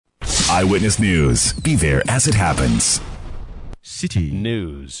Eyewitness News. Be there as it happens. City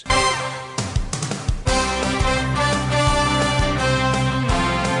News.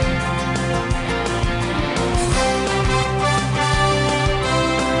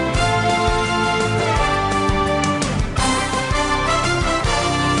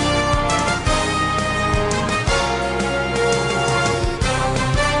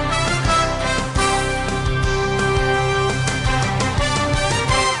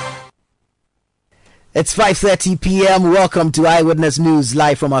 It's 5:30 p.m. Welcome to Eyewitness News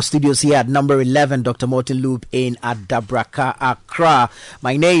live from our studios here at number 11, Dr. Morton Loop in Adabraka, Accra.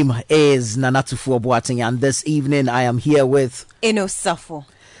 My name is Nanatufu Boateng, and this evening I am here with Eno Safo.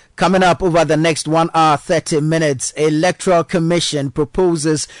 Coming up over the next 1 hour, 30 minutes, Electoral Commission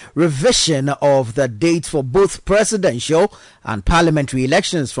proposes revision of the date for both presidential and parliamentary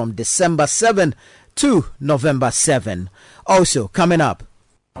elections from December 7 to November 7. Also, coming up,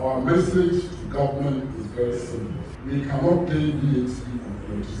 our message to government is very simple. We cannot pay VAT on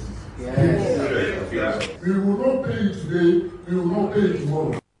electricity. Yes. We will not pay it today, we will not pay it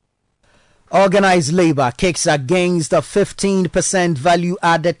tomorrow. Organized labor kicks against a 15%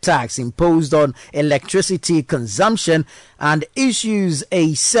 value-added tax imposed on electricity consumption and issues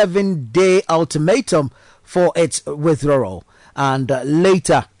a 7-day ultimatum for its withdrawal. And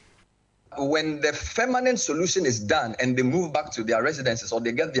later, when the permanent solution is done and they move back to their residences or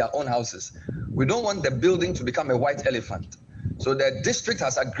they get their own houses, we don't want the building to become a white elephant. So the district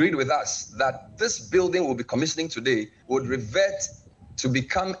has agreed with us that this building we'll be commissioning today would revert to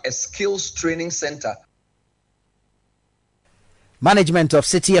become a skills training center. Management of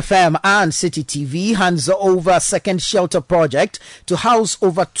City FM and City TV hands over second shelter project to house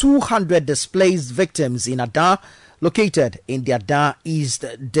over 200 displaced victims in Adan, located in the Adan East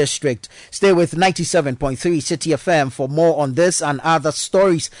District. Stay with 97.3 City FM for more on this and other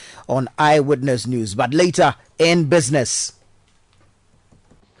stories on Eyewitness News. But later in business.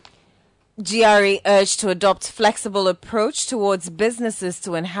 GRA urged to adopt flexible approach towards businesses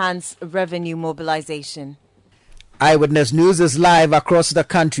to enhance revenue mobilization. Eyewitness News is live across the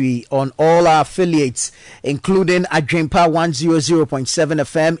country on all our affiliates, including Adrimpa 100.7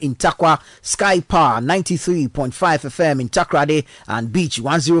 FM in Takwa, Sky Power 93.5 FM in Takrade, and Beach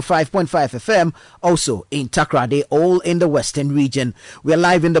 105.5 FM also in Takrade, all in the Western region. We are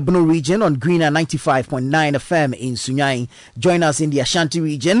live in the Bunu region on Greener 95.9 FM in Sunyai. Join us in the Ashanti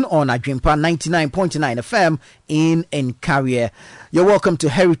region on Adrimpa 99.9 FM in Nkarie. You're welcome to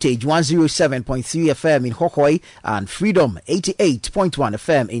Heritage 107.3 FM in Hohoi and Freedom 88.1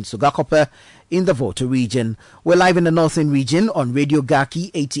 FM in Sugakope in the Volta region. We're live in the Northern region on Radio Gaki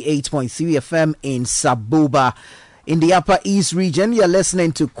 88.3 FM in Sabuba. In the Upper East region, you're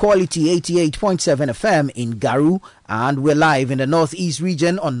listening to Quality 88.7 FM in Garu, and we're live in the Northeast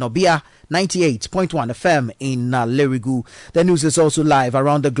region on Nobia 98.1 FM in Lerigu. The news is also live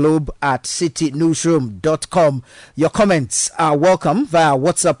around the globe at citynewsroom.com. Your comments are welcome via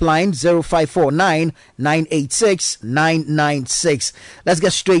WhatsApp line 0549 986 996. Let's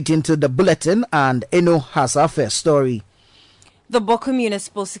get straight into the bulletin, and Eno has our first story. The Boko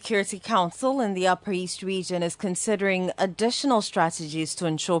Municipal Security Council in the Upper East region is considering additional strategies to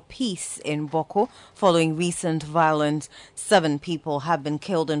ensure peace in Boko following recent violence. 7 people have been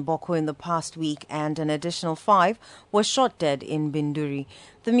killed in Boko in the past week and an additional 5 were shot dead in Binduri.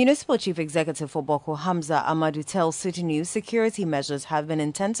 The Municipal Chief Executive for Boko, Hamza Amadu, tells City News security measures have been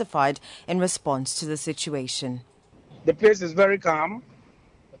intensified in response to the situation. The place is very calm.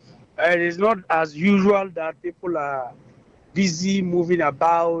 It is not as usual that people are busy moving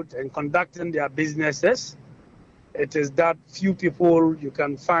about and conducting their businesses. It is that few people you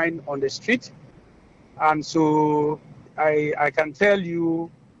can find on the street. And so I can tell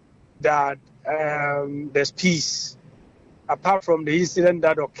you that there's peace. Apart from the incident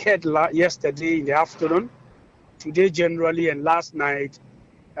that occurred yesterday in the afternoon, today generally and last night,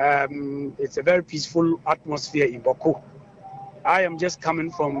 it's a very peaceful atmosphere in Boko. I am just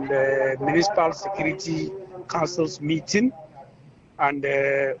coming from the Municipal Security Council's meeting, and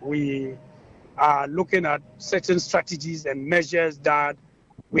we are looking at certain strategies and measures that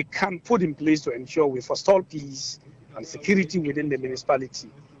we can put in place to ensure we forestall peace and security within the municipality.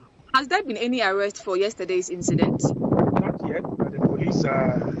 Has there been any arrest for yesterday's incident? Not yet, but the police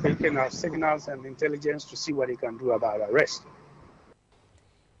are taking our signals and intelligence to see what they can do about arrest.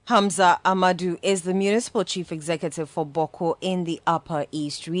 Hamza Amadou is the Municipal Chief Executive for Boko in the Upper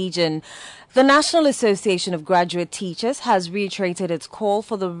East region. The National Association of Graduate Teachers has reiterated its call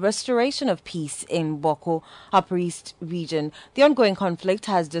for the restoration of peace in Boko, Upper East region. The ongoing conflict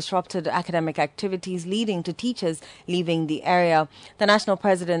has disrupted academic activities, leading to teachers leaving the area. The National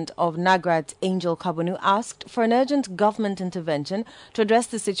President of NAGRAT, Angel Kabunu, asked for an urgent government intervention to address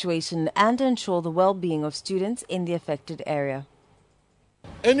the situation and ensure the well-being of students in the affected area.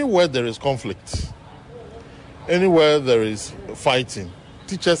 Anywhere there is conflict, anywhere there is fighting,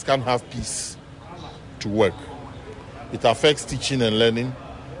 teachers can't have peace to work. It affects teaching and learning.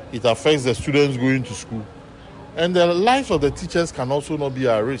 It affects the students going to school. And the lives of the teachers can also not be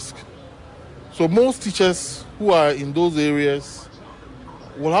at risk. So most teachers who are in those areas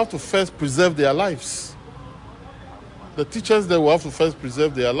will have to first preserve their lives. The teachers there will have to first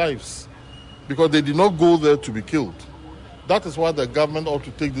preserve their lives because they did not go there to be killed. That is why the government ought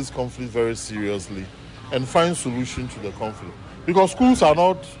to take this conflict very seriously and find solution to the conflict. Because schools are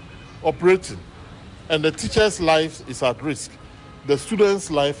not operating and the teacher's life is at risk. The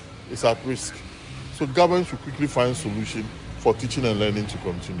student's life is at risk. So government should quickly find solution for teaching and learning to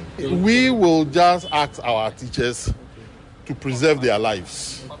continue. We will just ask our teachers to preserve their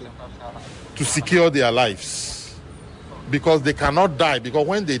lives, to secure their lives, because they cannot die. Because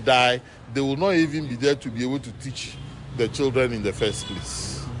when they die, they will not even be there to be able to teach the children in the first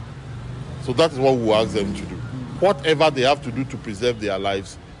place. So that is what we ask them to do. Whatever they have to do to preserve their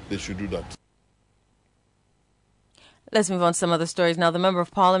lives, they should do that. Let's move on to some other stories now. The Member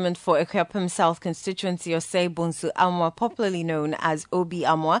of Parliament for Ekweapem South constituency, Osei Bonsu Amwa, popularly known as Obi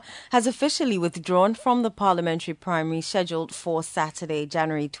Amwa, has officially withdrawn from the parliamentary primary scheduled for Saturday,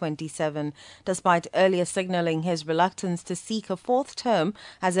 January 27. Despite earlier signalling his reluctance to seek a fourth term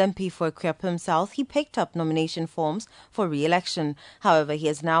as MP for Ekweapem South, he picked up nomination forms for re-election. However, he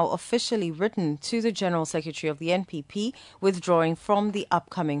has now officially written to the General Secretary of the NPP, withdrawing from the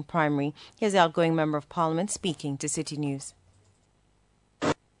upcoming primary. Here's the outgoing Member of Parliament speaking to City News.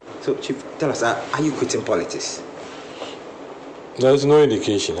 So, Chief, tell us, are you quitting politics? There's no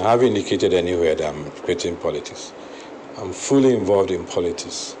indication. I haven't indicated anywhere that I'm quitting politics. I'm fully involved in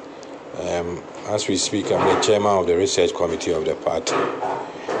politics. As we speak, I'm the chairman of the research committee of the party.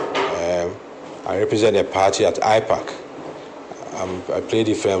 I represent the party at IPAC. I play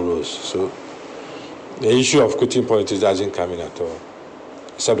different roles. So, the issue of quitting politics doesn't come in at all.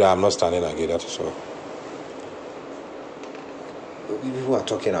 Except that I'm not standing again, that's all. People are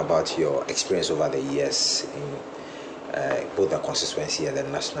talking about your experience over the years in both the constituency and the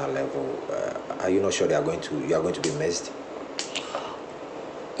national level. Are you not sure you are going to be missed?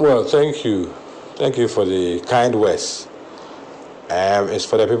 Well, thank you. Thank you for the kind words. It's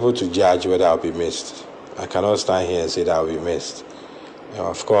for the people to judge whether I'll be missed. I cannot stand here and say that I'll be missed.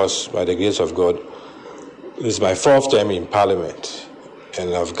 Of course, by the grace of God, this is my fourth term in Parliament,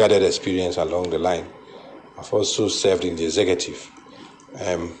 and I've gathered experience along the line. I've also served in the executive.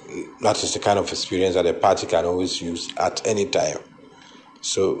 That is the kind of experience that a party can always use at any time.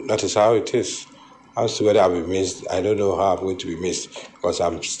 So that is how it is. As to whether I'll be missed, I don't know how I'm going to be missed because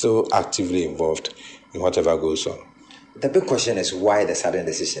I'm still actively involved in whatever goes on. The big question is why the sudden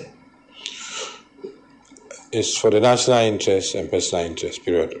decision? It's for the national interest and personal interest,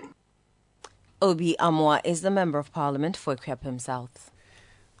 period. Obi Amwa is the Member of Parliament for Ekweapem South.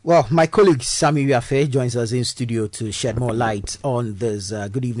 Well, my colleague Sami Wiafe joins us in studio to shed more light on this.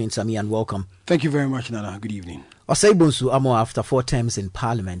 Good evening, Sami, and welcome. Thank you very much, Nana. Good evening. Osei Bonsu Amwa, after 4 terms in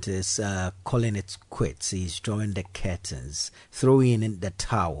Parliament, is calling it quits. He's drawing the curtains, throwing in the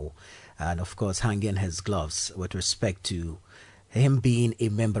towel, and of course hanging his gloves with respect to him being a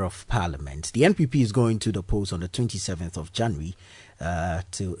Member of Parliament. The NPP is going to the polls on the 27th of January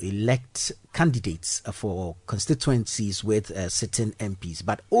to elect candidates for constituencies with sitting MPs.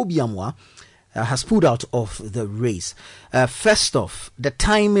 But Obi Amwa has pulled out of the race. First off, the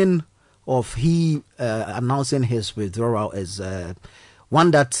timing of he announcing his withdrawal is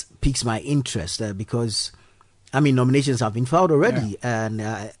one that piques my interest because, nominations have been filed already.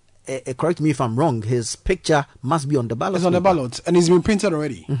 Yeah. And correct me if I'm wrong, his picture must be on the ballot. It's on the ballot, and it's been printed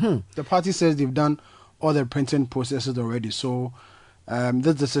already. Mm-hmm. The party says they've done all the printing processes already. So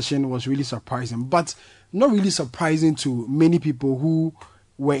this decision was really surprising, but not really surprising to many people who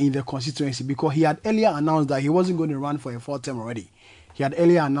were in the constituency because he had earlier announced that he wasn't going to run for a 4th term already. He had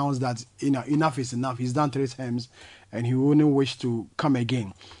earlier announced that enough is enough. He's done 3 terms and he wouldn't wish to come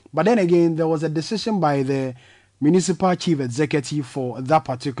again. But then again, there was a decision by the municipal chief executive for that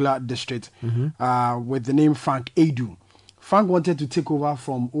particular district with the name Frank Edu. Frank wanted to take over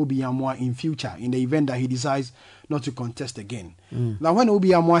from Obi Amwa in future in the event that he decides not to contest again. Now, when Obi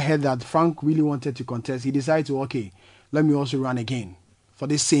Amwa heard that Frank really wanted to contest, he decided to, okay, let me also run again for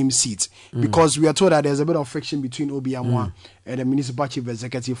this same seat, because we are told that there's a bit of friction between Obi Amwa and the municipal chief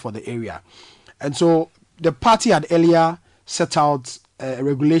executive for the area. And so the party had earlier set out a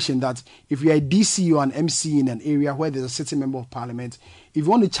regulation that if you're a DC or an MC in an area where there's a sitting member of parliament, if you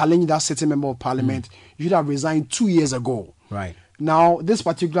want to challenge that sitting member of parliament, you should have resigned 2 years ago. Right. Now, this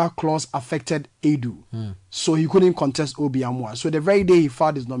particular clause affected Edu, so he couldn't contest Obi Amwa. So the very day he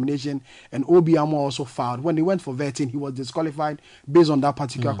filed his nomination, and Obi Amwa also filed, when he went for vetting, he was disqualified based on that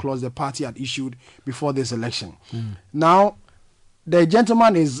particular clause the party had issued before this election. Now, the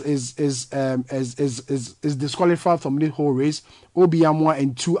gentleman is disqualified from this whole race. Obi Amwa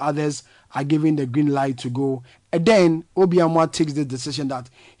and 2 others are given the green light to go. And then Obi Amwa takes the decision that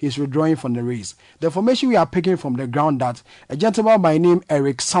he's withdrawing from the race. The information we are picking from the ground that a gentleman by name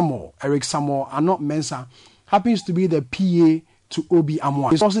Eric Samuel, and not Mensa, happens to be the PA to Obi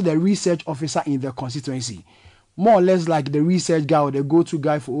Amwa. He's also the research officer in the constituency. More or less like the research guy or the go-to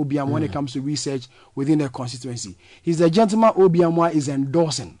guy for Obi Amwa when it comes to research within the constituency. He's the gentleman Obi Amwa is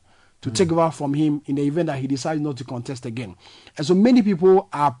endorsing to take over from him in the event that he decides not to contest again. And so many people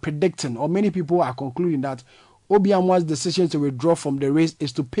are predicting, or many people are concluding that Obi Amwa's decision to withdraw from the race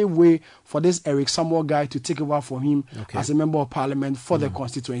is to pave way for this Eric Samuel guy to take over from him as a member of parliament for the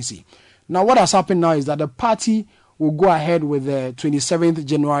constituency. Now, what has happened now is that the party will go ahead with the 27th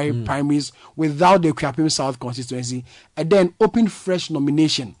January primaries without the Kwapim South constituency, and then open fresh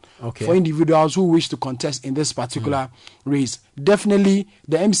nomination for individuals who wish to contest in this particular race. Definitely,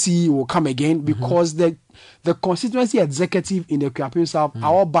 the MCE will come again because the constituency executive in the Kwapim South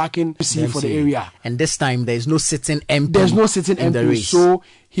are all backing MCE for the area. And this time, there is no sitting MP. There's no sitting MP, so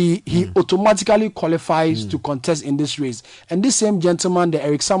he automatically qualifies to contest in this race. And this same gentleman, the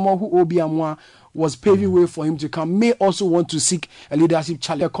Eric Samuel, who Obi Amwa was paving way for him to come, may also want to seek a leadership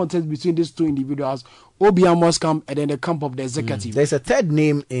challenge. The contest between these 2 individuals, Obi Amwa's camp and then the camp of the executive. There's a third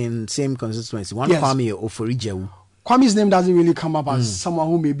name in same constituency, Kwame Oforijewu. Kwame's name doesn't really come up as someone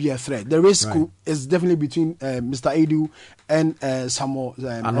who may be a threat. The race is definitely between Mr. Edu and Samuel,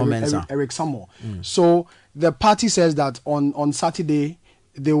 Eric Samuel. So the party says that on Saturday,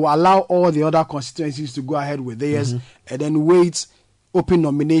 they will allow all the other constituencies to go ahead with theirs and then wait open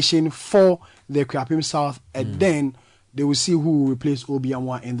nomination for the Kwapim South, and then they will see who will replace Obi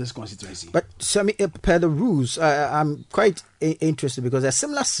Amwa in this constituency. But per the rules, I'm quite interested because a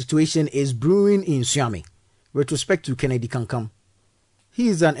similar situation is brewing in Siami with respect to Kennedy Kankam. He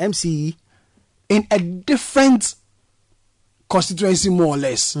is an MCE in a different constituency, more or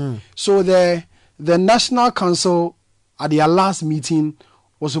less. So the National Council at their last meeting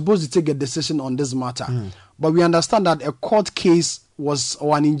was supposed to take a decision on this matter, but we understand that a court case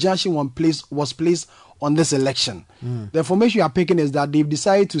or an injunction was placed on this election. The information you are picking is that they've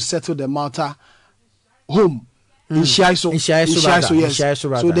decided to settle the matter home in Shiaiso. Yes.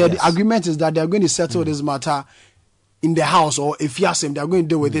 So the agreement is that they are going to settle this matter in the house, or if you ask them, they are going to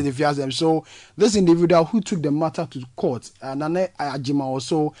deal with it if you ask them. So this individual who took the matter to court, Nane Ajima,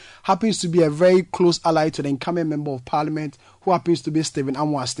 also happens to be a very close ally to the incumbent member of parliament, who happens to be Stephen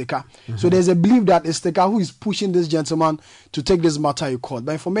Amwa Steka. So there's a belief that it's Steka who is pushing this gentleman to take this matter in court.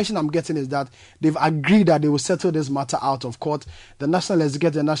 The information I'm getting is that they've agreed that they will settle this matter out of court. The National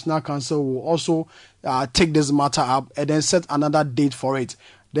Executive and National Council will also take this matter up and then set another date for it.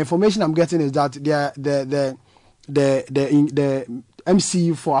 The information I'm getting is that the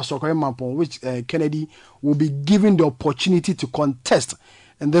MC for Asokore Mampong, which Kennedy will be given the opportunity to contest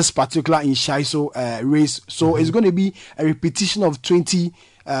in this particular Inshaiso race. So it's going to be a repetition of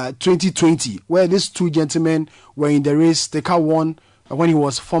 2020, where these 2 gentlemen were in the race. Steka won when he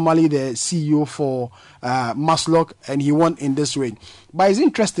was formerly the CEO for Maslock, and he won in this race. But it's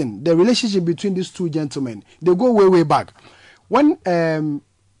interesting, the relationship between these 2 gentlemen, they go way, way back. When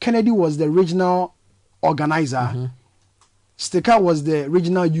Kennedy was the regional organizer, Steka was the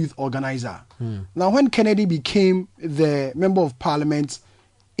regional youth organizer. Now, when Kennedy became the member of parliament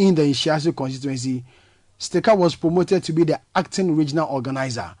in the Ishiasu constituency, Steka was promoted to be the acting regional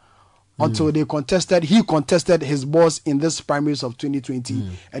organizer until he contested his boss in this primaries of 2020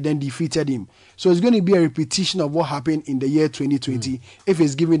 and then defeated him. So it's going to be a repetition of what happened in the year 2020 if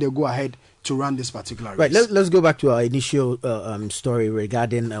he's given the go-ahead to run this particular race. Right, let's go back to our initial story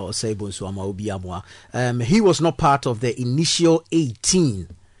regarding Osei Bonsu Obi Amwa. He was not part of the initial 18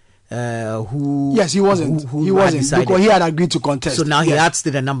 who? Yes, he wasn't. He wasn't decided. because he had agreed to contest. So now he adds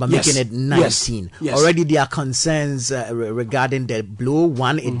to the number, making it 19. Yes. Already there are concerns regarding the blow.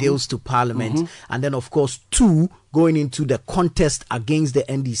 One, it deals to Parliament, and then of course 2, going into the contest against the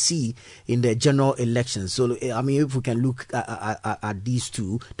NDC in the general elections. So I mean, if we can look at these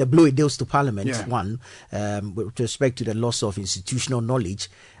two, the blow, it deals to Parliament. One, with respect to the loss of institutional knowledge,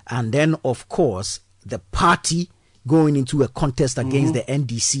 and then of course the party going into a contest against the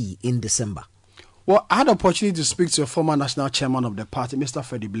NDC in December. Well, I had the opportunity to speak to a former national chairman of the party, Mr.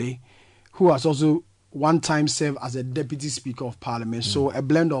 Freddie Blay, who has also one time served as a deputy speaker of parliament, so a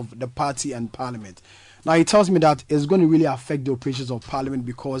blend of the party and parliament. Now, he tells me that it's going to really affect the operations of parliament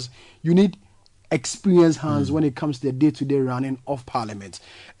because you need experienced hands when it comes to the day-to-day running of parliament.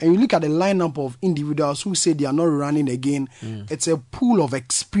 And you look at the lineup of individuals who say they are not running again, it's a pool of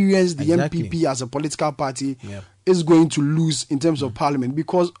experience the MPP as a political party is going to lose in terms of parliament,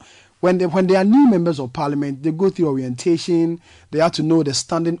 because when they are new members of parliament, they go through orientation, they have to know the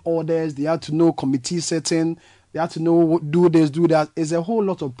standing orders, they have to know committee setting, they have to know do this, do that. It's a whole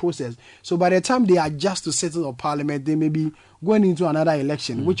lot of process. So by the time they adjust to settle of parliament, they may be going into another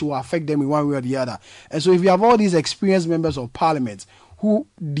election, which will affect them in one way or the other. And so if you have all these experienced members of parliament who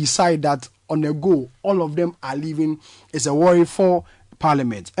decide that on the go, all of them are leaving, it's a worry for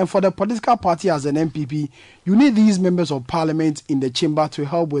parliament. And for the political party as an MPP, you need these members of parliament in the chamber to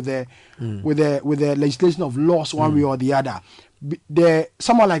help with the legislation of laws one way or the other.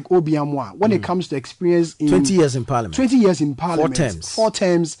 Someone like Obi Amwa, when it comes to experience in 20 years in parliament, 20 years in parliament, 4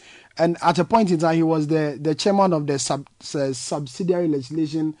 terms, and at a point in time he was the chairman of the subsidiary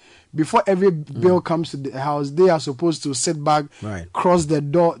legislation. Before every bill comes to the house, they are supposed to sit back, cross the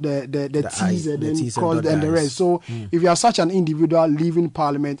door, the T's, and then cross and the rest. So if you are such an individual leaving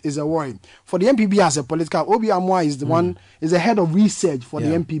parliament, is a worry. For the MPP as a political, Obi Amwa is the one, is the head of research for the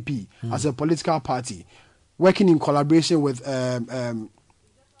MPP as a political party, working in collaboration with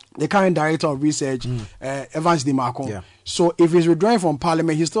the current director of research, Evans Dimarco. So if he's withdrawing from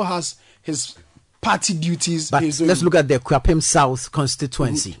parliament, he still has his party duties. But let's look at the Kwapem South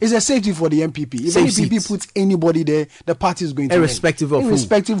constituency. It's a safety for the MPP. If MPP puts anybody there, the party is going to irrespective win. Of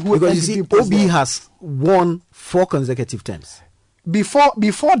irrespective who. Because you see, Obi has won 4 consecutive terms. Before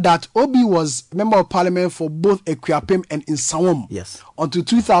that, Obi was member of parliament for both Equiapem and Insawam. Yes. Until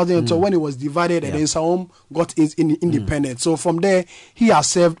 2012 when it was divided and Insawam got its independence. So from there, he has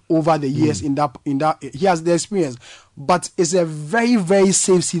served over the years in that he has the experience. But it's a very, very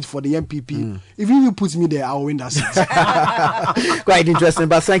safe seat for the MPP. If you put me there, I'll win that seat. Quite interesting.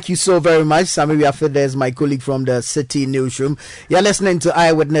 But thank you so very much. Sammy Biafede is my colleague from the City Newsroom. You're listening to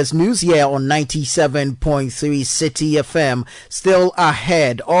Eyewitness News here on 97.3 City FM. Still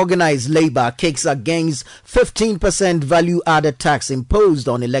ahead, organized labor kicks against 15% value-added tax imposed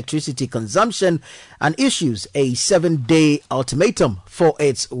on electricity consumption and issues a 7-day ultimatum for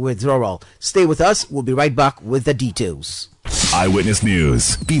its withdrawal. Stay with us. We'll be right back with the details. Eyewitness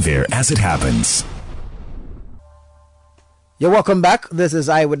News. Be there as it happens. You're welcome back. This is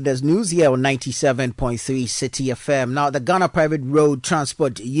Eyewitness News here on 97.3 City FM. Now, the Ghana Private Road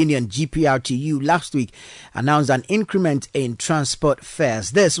Transport Union, GPRTU, last week announced an increment in transport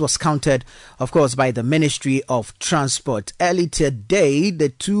fares. This was countered, of course, by the Ministry of Transport. Early today, the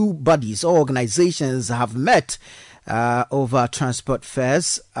two bodies or organizations have met over transport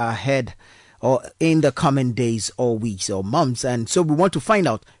fares ahead or in the coming days or weeks or months. And so we want to find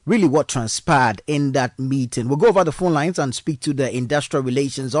out really what transpired in that meeting. We'll go over the phone lines and speak to the Industrial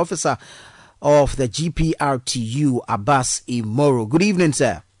Relations Officer of the GPRTU, Abbas Imoro. Good evening,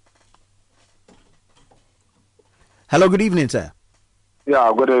 sir. Hello, good evening, sir.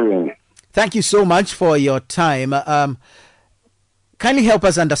 Yeah, good evening. Thank you so much for your time. Kindly help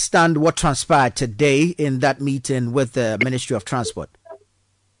us understand what transpired today in that meeting with the Ministry of Transport.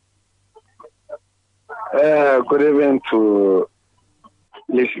 Good evening to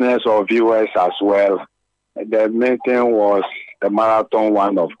listeners or viewers as well. The meeting was the marathon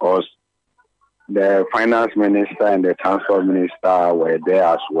one, of course. The finance minister and the transport minister were there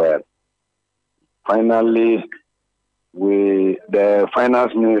as well. Finally, the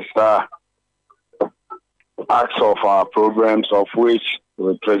finance minister asked of our programs, of which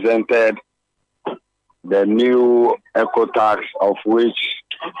we presented the new eco tax, of which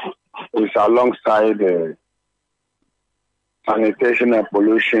is alongside the sanitation and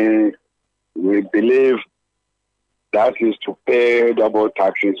pollution. We believe that is to pay double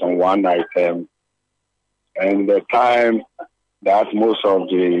taxes on one item. And the time that most of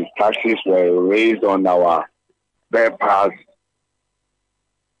the taxes were raised on our spare parts,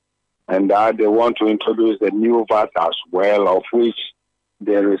 and that they want to introduce the new VAT as well, of which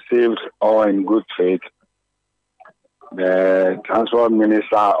they received all in good faith. The transport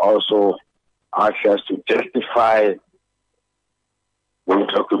minister also asked us to justify with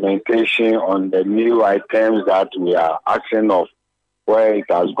documentation on the new items that we are asking of, where it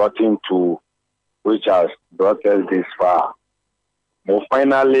has gotten to, which has brought us this far. But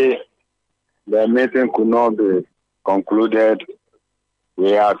finally, the meeting could not be concluded.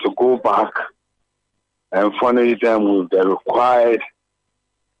 We had to go back and furnish them with the required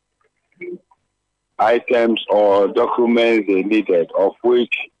items or documents they needed, of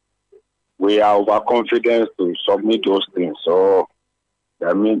which we are overconfident to submit those things. So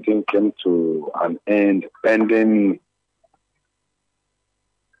the meeting came to an end pending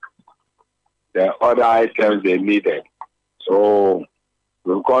the other items they needed. So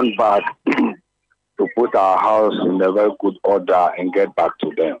we've gone back to put our house in a very good order and get back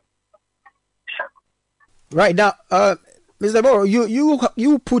to them. Right now, Mr. Boro,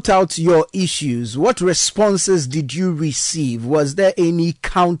 you put out your issues. What responses did you receive? Was there any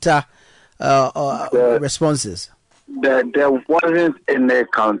counter responses? There wasn't any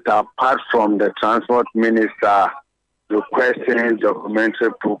counter apart from the transport minister requesting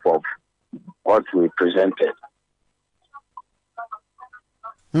documentary proof of what we presented.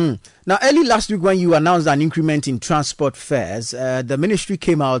 Now, early last week when you announced an increment in transport fares, the ministry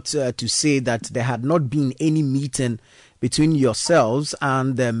came out to say that there had not been any meeting between yourselves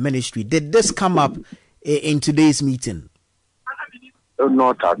and the ministry. Did this come up in today's meeting?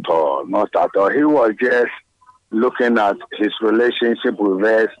 Not at all. Not at all. He was just looking at his relationship with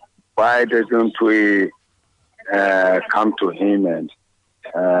us. Why doesn't we come to him? And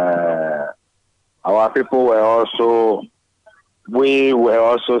our people were also... We were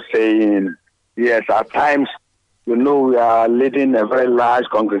also saying, yes, at times, we are leading a very large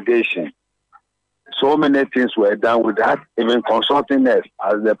congregation. So many things were done without even consulting us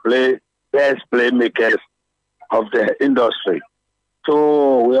as the best playmakers of the industry.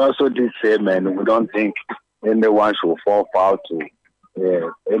 So we also did say, man, we don't think anyone should fall foul to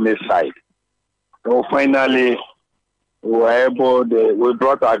any side. So finally, we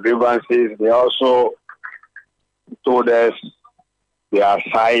brought our grievances. They also told us their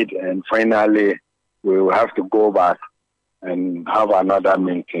side, and finally we will have to go back and have another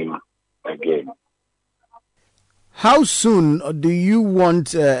meeting again. How soon do you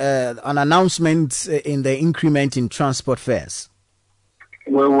want an announcement in the increment in transport fares?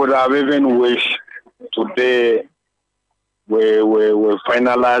 We would have even wished today we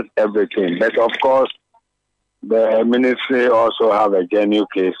finalize everything. But of course, the ministry also have a genuine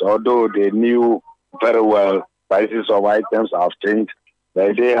case. Although they knew very well prices of items have changed,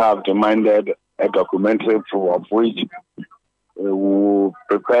 they have demanded a documentary proof of which we will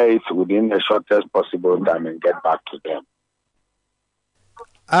prepare it within the shortest possible time and get back to them.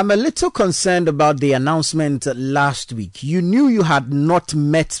 I'm a little concerned about the announcement last week. You knew you had not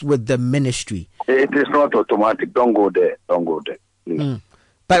met with the ministry. It is not automatic. Don't go there. Please.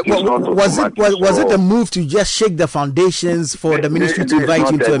 But was it a move to just shake the foundations for the ministry to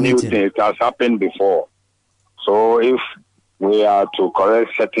invite you to a meeting? It has happened before. So if we are to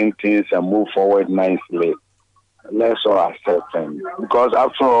correct certain things and move forward nicely, let's all accept them. Because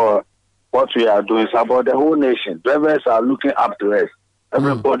after all, what we are doing is about the whole nation. Drivers are looking up to us.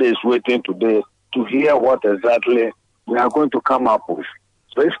 Everybody is waiting today to hear what exactly we are going to come up with.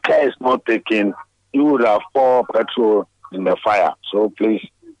 So if care is not taken, you would have poured petrol in the fire. So please,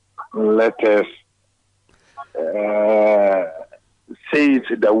 let us say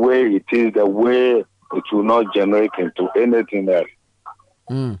it the way it is, the way it will not generate into anything else.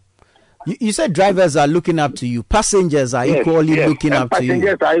 You said drivers are looking up to you. Passengers are equally looking up to you.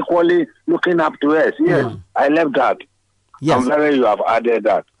 Passengers are equally looking up to us. Yes, I love that. Yes. I'm very you have added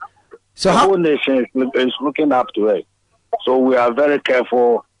that. So the whole nation is looking up to us. So we are very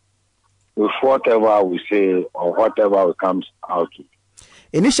careful with whatever we say or whatever comes out.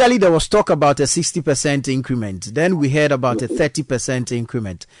 Initially, there was talk about a 60% increment. Then we heard about a 30%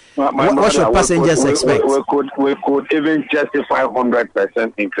 increment. What should passengers expect? We could even justify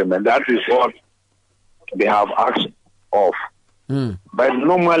 100% increment. That is what they have asked of. But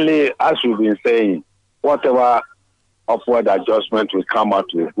normally, as we've been saying, whatever upward adjustment we come out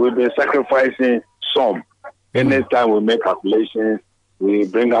with, we've been sacrificing some. Anytime we make calculations, we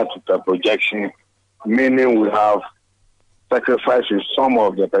bring out the projection, meaning we have sacrificing some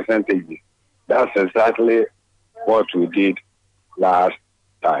of the percentages. That's exactly what we did last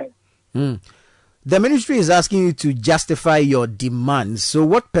time. The ministry is asking you to justify your demands. So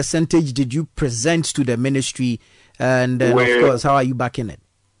what percentage did you present to the ministry? And of course, how are you backing it?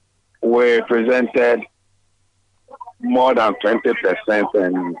 We presented more than 20%,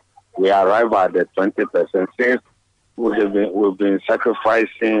 and we arrive at the 20%. Since we've been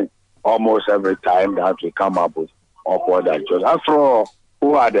sacrificing almost every time that we come up with upward adjustment. After all,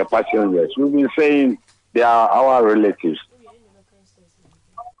 who are the passengers? We've been saying they are our relatives.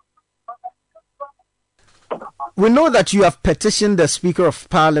 We know that you have petitioned the Speaker of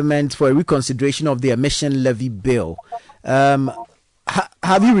Parliament for a reconsideration of the emission levy bill.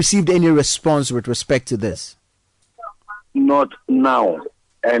 Have you received any response with respect to this? Not now.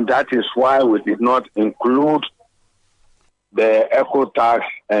 And that is why we did not include the eco tax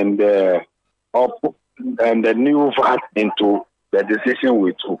and the new VAT into the decision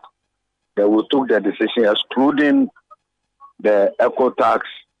we took. That we took the decision excluding the eco tax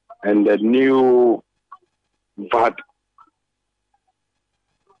and the new VAT.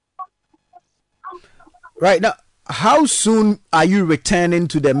 Right now, how soon are you returning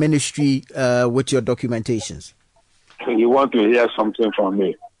to the ministry with your documentations? You want to hear something from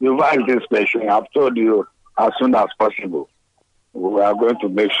me? You've asked this question. I've told you as soon as possible. We are going to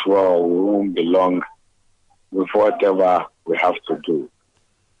make sure we won't be long with whatever we have to do.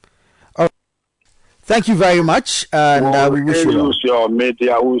 Thank you very much, and we wish you use your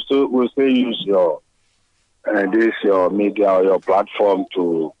media. We'll still use your your media or your platform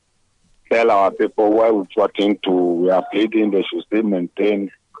to tell our people where we're plotting to. We are pleading they should still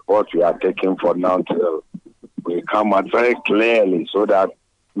maintain what we are taking for now till we come out very clearly, so that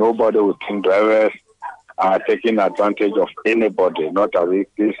nobody will think drivers are taking advantage of anybody. Not as if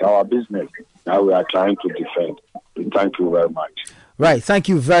this is our business. Now we are trying to defend. Thank you very much. Right, thank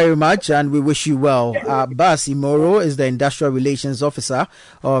you very much, and we wish you well. Bas Imoro is the Industrial Relations Officer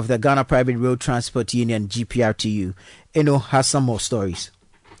of the Ghana Private Road Transport Union, GPRTU. Eno has some more stories.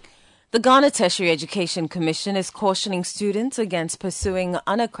 The Ghana Tertiary Education Commission is cautioning students against pursuing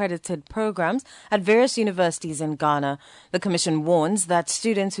unaccredited programs at various universities in Ghana. The Commission warns that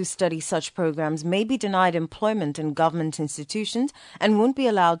students who study such programs may be denied employment in government institutions and won't be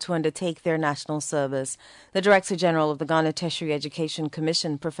allowed to undertake their national service. The Director General of the Ghana Tertiary Education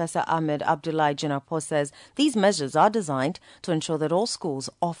Commission, Professor Ahmed Abdullahi Jinapo, says these measures are designed to ensure that all schools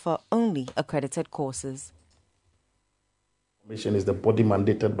offer only accredited courses. Commission is the body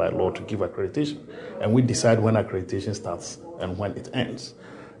mandated by law to give accreditation, and we decide when accreditation starts and when it ends.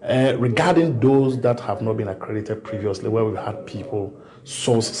 Regarding those that have not been accredited previously, where we've had people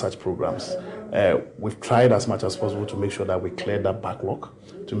source such programs, we've tried as much as possible to make sure that we clear that backlog,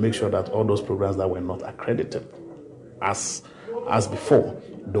 to make sure that all those programs that were not accredited as before,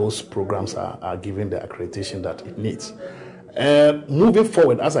 those programs are given the accreditation that it needs. Moving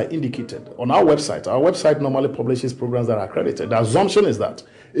forward, as I indicated, on our website normally publishes programs that are accredited. The assumption is that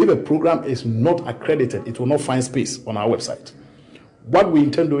if a program is not accredited, it will not find space on our website. What we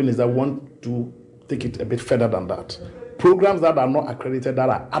intend doing is that we want to take it a bit further than that. Programs that are not accredited, that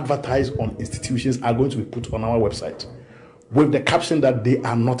are advertised on institutions, are going to be put on our website with the caption that they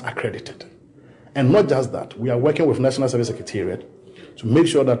are not accredited. And not just that, we are working with National Service Secretariat to make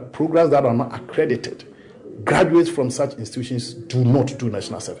sure that programs that are not accredited, graduates from such institutions do not do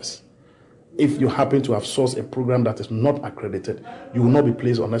national service. If you happen to have sourced a program that is not accredited, you will not be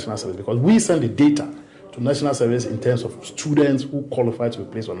placed on national service, because we send the data to national service in terms of students who qualify to be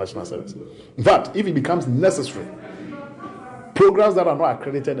placed on national service. In fact, if it becomes necessary, programs that are not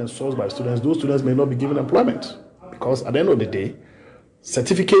accredited and sourced by students, those students may not be given employment, because at the end of the day,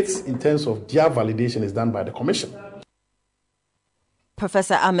 certificates in terms of their validation is done by the Commission.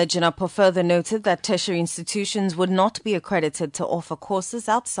 Professor Ahmed Jinapo further noted that tertiary institutions would not be accredited to offer courses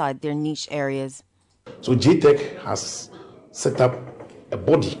outside their niche areas. So GTEC has set up a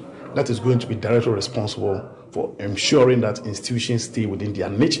body that is going to be directly responsible for ensuring that institutions stay within their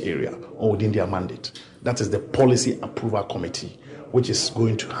niche area or within their mandate. That is the Policy Approval Committee, which is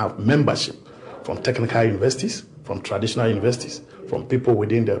going to have membership from technical universities, from traditional universities, from people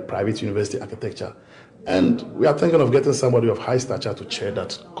within the private university architecture. And we are thinking of getting somebody of high stature to chair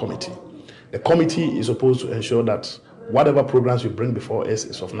that committee. The committee is supposed to ensure that whatever programs we bring before us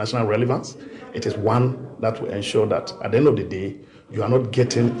is of national relevance. It is one that will ensure that at the end of the day, you are not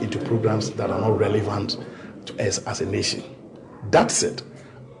getting into programs that are not relevant to us as a nation. That said,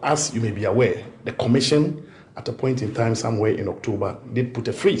 as you may be aware, the Commission, at a point in time somewhere in October, did put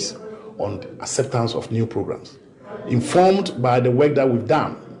a freeze on the acceptance of new programs. Informed by the work that we've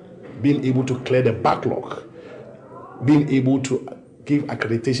done, being able to clear the backlog, being able to give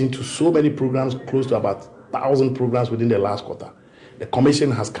accreditation to so many programs, close to about 1,000 programs within the last quarter, the Commission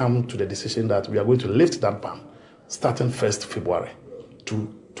has come to the decision that we are going to lift that ban starting 1st February to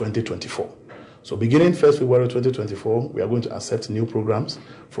 2024. So beginning 1st February 2024, we are going to accept new programs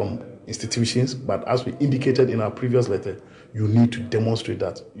from institutions, but as we indicated in our previous letter, you need to demonstrate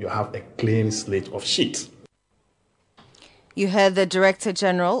that you have a clean slate of sheet. You heard the Director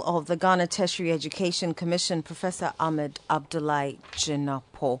General of the Ghana Tertiary Education Commission, Professor Ahmed Abdullahi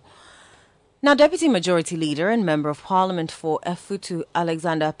Jinapo. Now, Deputy Majority Leader and Member of Parliament for Efutu,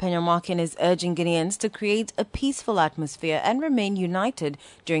 Alexander Penyamakin, is urging Guineans to create a peaceful atmosphere and remain united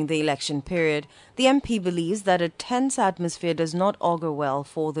during the election period. The MP believes that a tense atmosphere does not augur well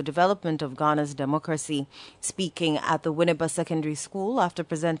for the development of Ghana's democracy. Speaking at the Winneba Secondary School after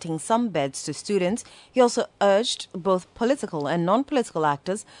presenting some beds to students, he also urged both political and non-political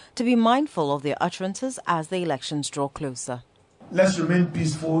actors to be mindful of their utterances as the elections draw closer. Let's remain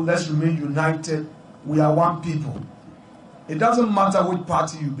peaceful. Let's remain united. We are one people. It doesn't matter which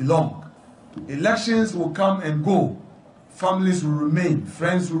party you belong. Elections will come and go. Families will remain.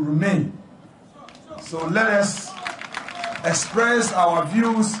 Friends will remain. So let us express our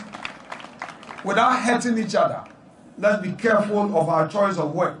views without hurting each other. Let's be careful of our choice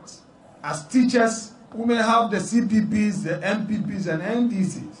of words. As teachers, we may have the CPPs, the MPPs, and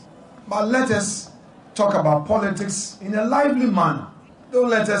NDCs. But let us talk about politics in a lively manner. Don't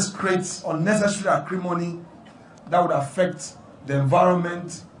let us create unnecessary acrimony that would affect the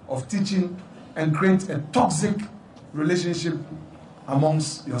environment of teaching and create a toxic relationship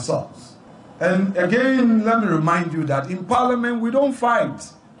amongst yourselves. And again, let me remind you that in Parliament we don't fight.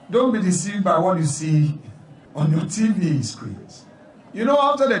 Don't be deceived by what you see on your TV screens. You know,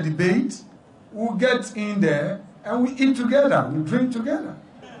 after the debate, we'll get in there and we eat together, we drink together.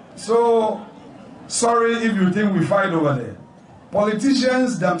 So, sorry if you think we fight over there.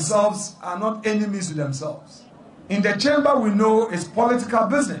 Politicians themselves are not enemies to themselves. In the chamber, we know it's political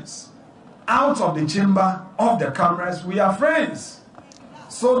business. Out of the chamber, off the cameras, we are friends.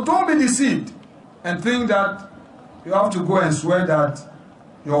 So don't be deceived and think that you have to go and swear that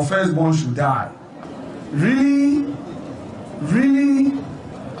your firstborn should die. Really? Really?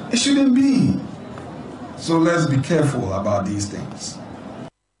 It shouldn't be. So let's be careful about these things.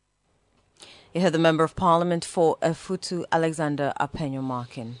 You heard the Member of Parliament for Efutu, Alexander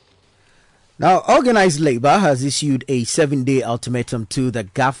Apenyo-Markin. Now, Organized Labour has issued a 7-day ultimatum to the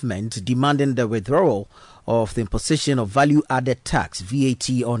government demanding the withdrawal of the imposition of value-added tax, VAT,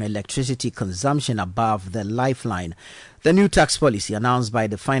 on electricity consumption above the lifeline. The new tax policy announced by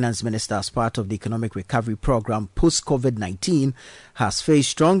the Finance Minister as part of the Economic Recovery Programme post-COVID-19 has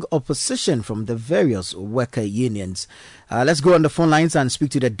faced strong opposition from the various worker unions. Let's go on the phone lines and speak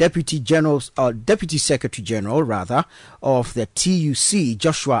to the Deputy Secretary General of the TUC,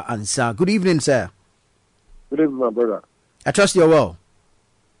 Joshua Ansah. Good evening, sir. Good evening, my brother. I trust you're well.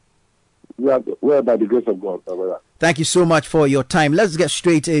 We are well by the grace of God, my brother. Thank you so much for your time. Let's get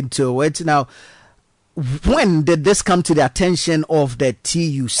straight into it. Now, when did this come to the attention of the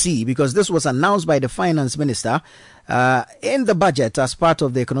TUC? Because this was announced by the Finance Minister in the budget as part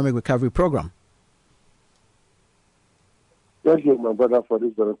of the Economic Recovery Programme. Thank you, my brother, for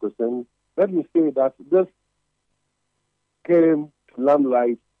this very question. Let me say that this came to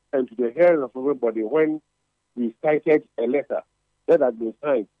limelight and to the hearing of everybody when we cited a letter that had been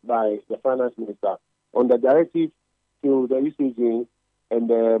signed by the Finance Minister on the directive to the ECG and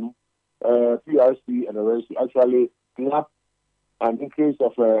the PRC and the rest to actually snap an increase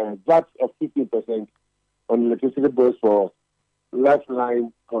of VAT of 15% on electricity bills for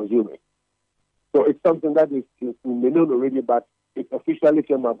lifeline consumers. So it's something that is in the known already, but it officially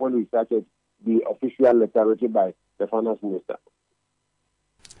came up when we started the official letter written by the Finance Minister.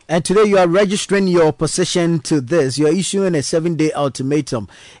 And today you are registering your opposition to this. You are issuing a 7-day ultimatum.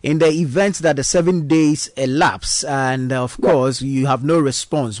 In the event that the 7 days elapse and, of course, you have no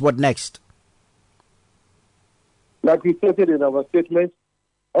response, what next? Like we stated in our statement,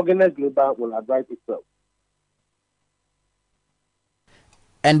 Organized Labour will advise itself.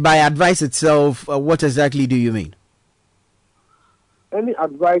 And by advice itself, what exactly do you mean? Any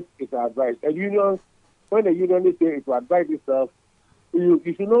advice is advice. A union, when a union is saying it will advise itself, you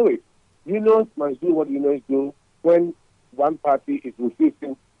should know it. Unions must do what unions do when one party is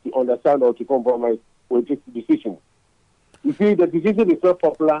refusing to understand or to compromise with its decision. You see, the decision is not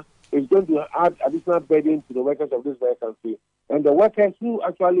popular. It's going to add additional burden to the workers of this very country. And the workers who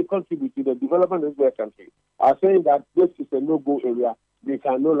actually contribute to the development of this very country are saying that this is a no-go area. They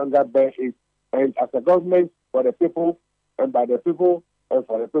can no longer bear it. And as a government, for the people, and by the people, and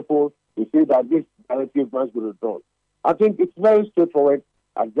for the people, we say that this directive must be withdrawn. I think it's very straightforward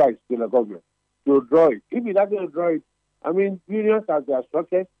advice to the government to withdraw it. If it doesn't withdraw it, I mean, unions have their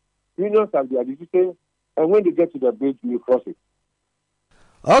structures, unions have their decisions, and when they get to the bridge, you cross it.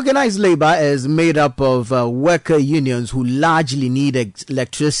 Organized labor is made up of worker unions who largely need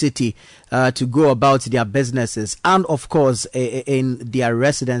electricity to go about their businesses and, of course, in their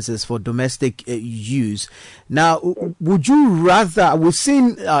residences for domestic use. Now, would you rather, we've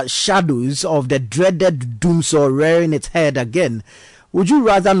seen shadows of the dreaded doomsaw rearing its head again. Would you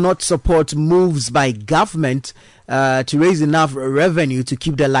rather not support moves by government to raise enough revenue to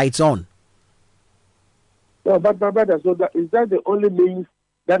keep the lights on? No, but my brother, so is that the only means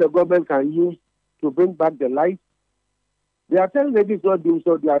that the government can use to bring back the light? They are telling them it's not doing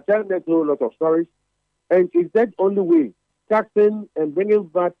so. They are telling us a whole lot of stories. And is that only way? Taxing and bringing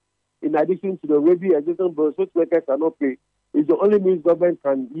back, in addition to the revenue existing bills which workers cannot pay, is the only means government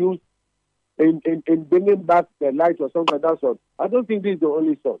can use in bringing back the light or something like that sort. I don't think this is the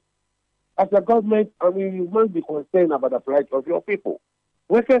only source. As a government, I mean, you must be concerned about the plight of your people.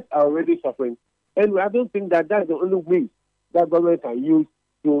 Workers are already suffering. And I don't think that that's the only means that government can use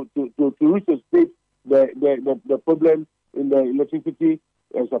to resuscitate the problem in the electricity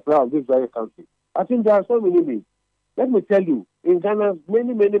supply of this very country. I think there are so many means. Let me tell you, in Ghana,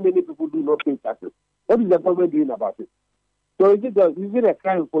 many people do not pay taxes. What is the government doing about it? So is it a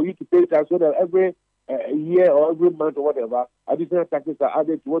crime for you to pay tax so that every year or every month or whatever, additional taxes are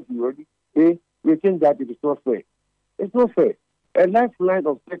added to what you already pay? We think that it is not fair. It's not fair. A lifeline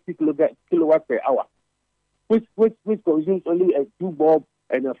of 30 kilowatts per hour, which consumes only a 2 bulb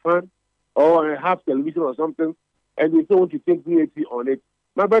and a fan or a half television or something, and you don't want to take VAT on it.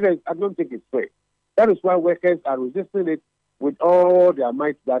 My brother, I don't think it's fair. That is why workers are resisting it with all their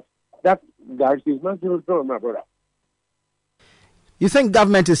might. That is not wrong, my brother. You think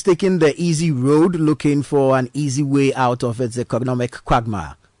government is taking the easy road, looking for an easy way out of its economic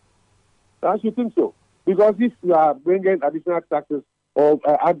quagmire? I should think so. Because if you are bringing additional taxes or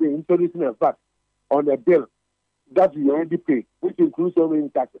introducing a VAT on a bill that you already pay, which includes so many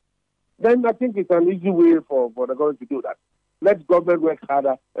taxes, then I think it's an easy way for the government to do that. Let government work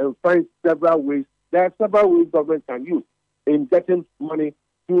harder and find several ways. There are several ways government can use in getting money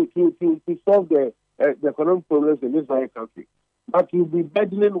to solve the economic problems in this very country. But to be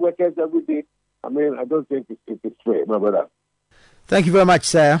burdening workers every day, I mean, I don't think it's fair, my brother. Thank you very much,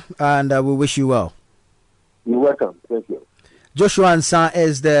 sir, and we wish you well. You're welcome. Thank you. Joshua Ansah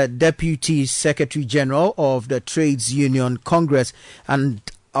is the Deputy Secretary General of the Trades Union Congress and,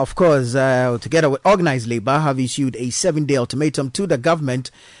 of course, together with Organized Labour, have issued a 7-day ultimatum to the government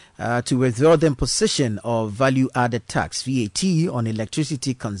to withdraw the imposition of value-added tax, VAT, on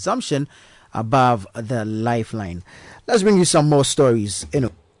electricity consumption above the lifeline. Let's bring you some more stories.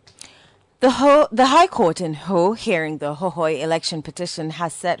 The High Court in Ho, hearing the Hohoi election petition,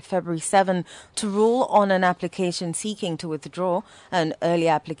 has set February 7 to rule on an application seeking to withdraw an early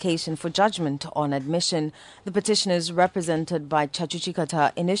application for judgment on admission. The petitioners, represented by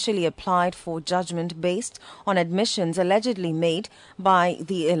Chachuchikata, initially applied for judgment based on admissions allegedly made by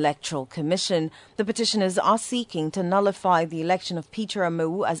the Electoral Commission. The petitioners are seeking to nullify the election of Peter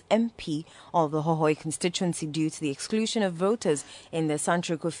Amau as MP of the Hohoi constituency due to the exclusion of voters in the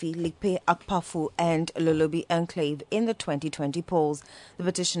Sancho Kofi, Likpe, Akpafu and Lolobi enclave in the 2020 polls. The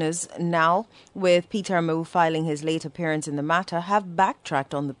petitioners, now with Peter Amau filing his late appearance in the matter, have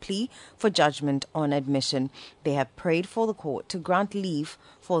backtracked on the plea for judgment on admission. They have prayed for the court to grant leave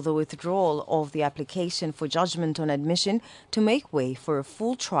for the withdrawal of the application for judgment on admission to make way for a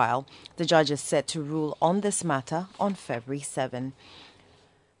full trial. The judge is set to rule on this matter on February 7.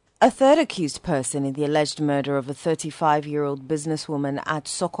 A third accused person in the alleged murder of a 35-year-old businesswoman at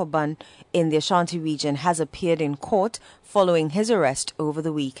Sokoban in the Ashanti region has appeared in court following his arrest over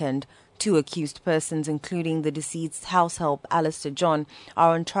the weekend. 2 accused persons, including the deceased's house help, Alistair John,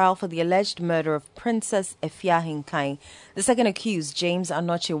 are on trial for the alleged murder of Princess Efia Hinkai. The second accused, James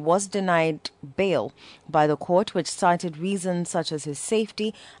Anoche, was denied bail by the court, which cited reasons such as his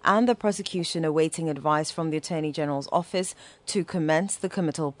safety and the prosecution awaiting advice from the Attorney General's office to commence the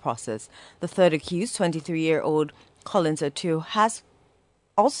committal process. The third accused, 23-year-old Collins Otu, has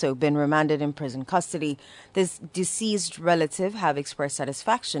also been remanded in prison custody. This deceased relative have expressed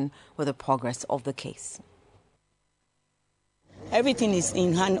satisfaction with the progress of the case. Everything is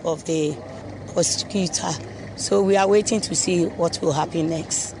in hand of the prosecutor, so we are waiting to see what will happen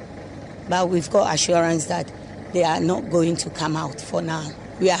next. But we've got assurance that they are not going to come out for now.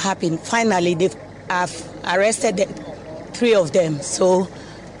 We are happy. Finally, they have arrested 3 of them, so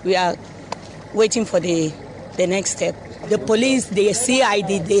we are waiting for the next step. The police, the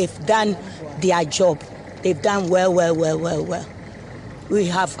CID, they've done their job. They've done well. We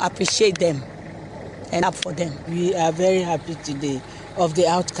have appreciated them and up for them. We are very happy today of the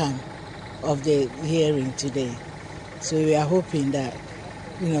outcome of the hearing today. So we are hoping that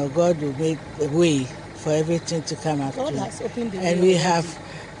God will make a way for everything to come up. God has opened the way. And we have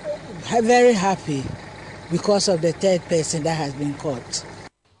very happy because of the third person that has been caught.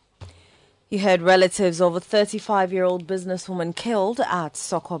 You heard relatives of a 35-year-old businesswoman killed at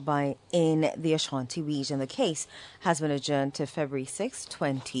Sokobai in the Ashanti region. The case has been adjourned to February 6,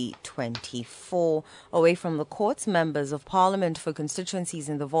 2024. Away from the courts, members of parliament for constituencies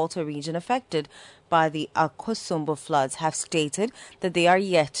in the Volta region affected by the Akosombo floods have stated that they are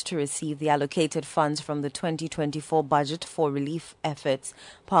yet to receive the allocated funds from the 2024 budget for relief efforts.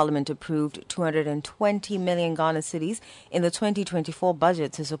 Parliament approved 220 million Ghana cedis in the 2024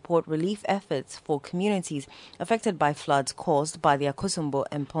 budget to support relief efforts for communities affected by floods caused by the Akosombo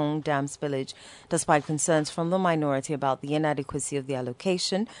and Pong Dam spillage. Despite concerns from the minority about the inadequacy of the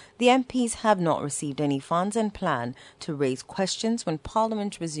allocation, the MPs have not received any funds and plan to raise questions when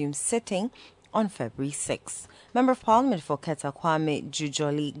Parliament resumes sitting on February 6. Member of Parliament for Keta Kwame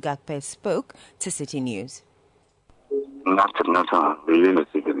Jujoli Gakpe spoke to City News. Not really not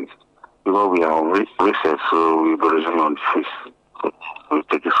because we are on recess, so we will resume on the 5th. So we'll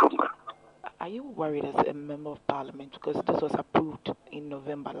take it from there. Are you worried as a member of Parliament because this was approved in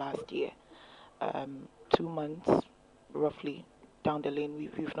November last year? 2 months roughly down the lane,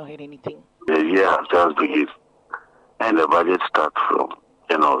 we've not heard anything. The year just begins, and the budget starts from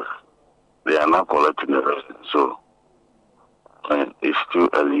January. They are not collecting the revenue, so it's too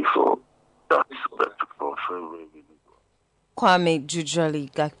early for that. Kwame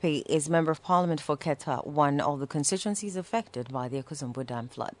Jujoli Gakpe is Member of Parliament for Keta, one of the constituencies affected by the Akosombo Dam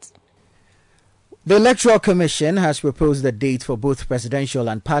floods. The Electoral Commission has proposed the date for both presidential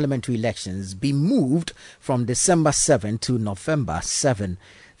and parliamentary elections be moved from December 7 to November 7.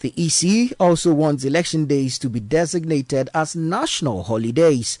 The EC also wants election days to be designated as national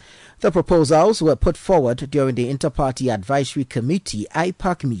holidays. The proposals were put forward during the Inter-Party Advisory Committee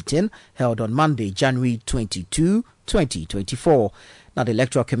IPAC meeting held on Monday, January 22, 2024. Now, the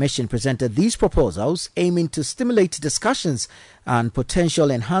Electoral Commission presented these proposals aiming to stimulate discussions and potential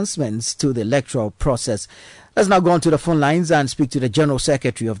enhancements to the electoral process. Let's now go on to the phone lines and speak to the General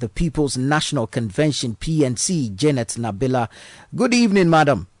Secretary of the People's National Convention, PNC, Janet Nabila. Good evening,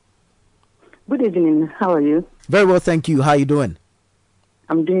 madam. Good evening. How are you? Very well, thank you. How are you doing?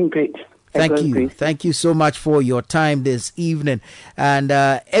 I'm doing great. Thank you. Great. Thank you so much for your time this evening. And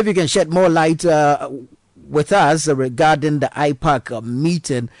if you can shed more light with us regarding the IPAC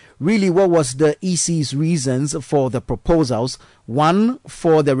meeting, really what was the EC's reasons for the proposals? One,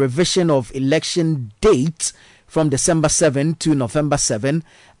 for the revision of election dates from December 7 to November 7,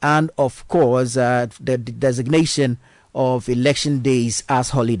 and of course the designation of election days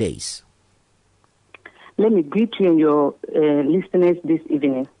as holidays. Let me greet you and your listeners this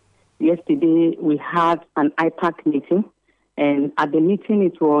evening. Yesterday we had an IPAC meeting, and at the meeting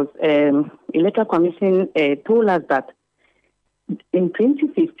it was Electoral Commission told us that in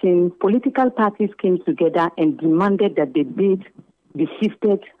 2015 political parties came together and demanded that the date be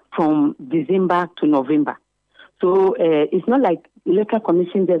shifted from December to November. So it's not like Electoral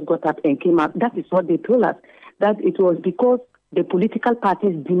Commission just got up and came out. That is what they told us, that it was because the political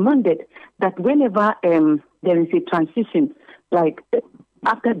parties demanded that whenever there is a transition, like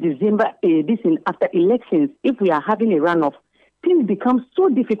after December, after elections, if we are having a runoff, things become so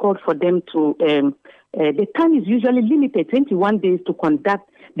difficult for them to, the time is usually limited, 21 days to conduct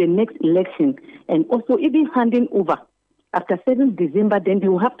the next election. And also even handing over. After 7th December, then they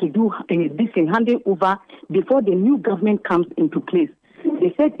will have to do this in handing over before the new government comes into place.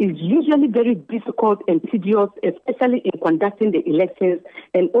 They said it's usually very difficult and tedious, especially in conducting the elections.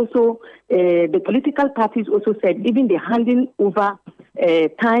 And also, the political parties also said even the handing over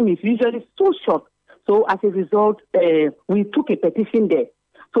time is usually so short. So as a result, we took a petition there.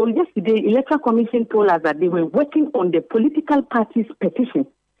 So yesterday, Electoral Commission told us that they were working on the political parties' petition.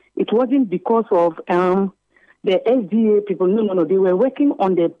 It wasn't because of the SDA people. No. They were working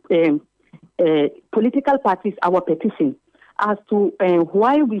on the political parties, our petition. As to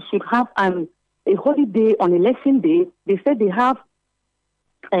why we should have a holiday on election day, they said they have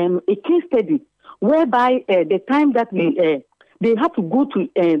a case study whereby the time that they have to go to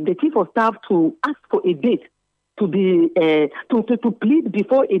the chief of staff to ask for a date to be to plead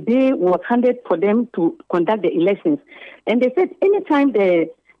before a day was handed for them to conduct the elections, and they said anytime they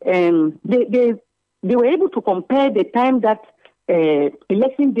were able to compare the time that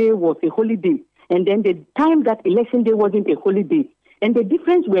election day was a holiday. And then the time that election day wasn't a holiday. And the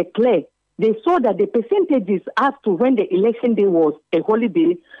difference were clear. They saw that the percentages as to when the election day was a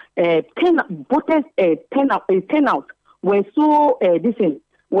holiday, voters turnout were so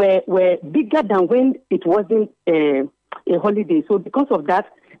were bigger than when it wasn't a holiday. So because of that,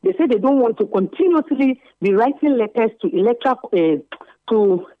 they say they don't want to continuously be writing letters to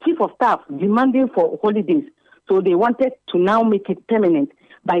to chief of staff demanding for holidays. So they wanted to now make it permanent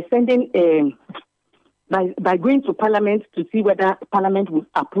by sending by going to Parliament to see whether Parliament will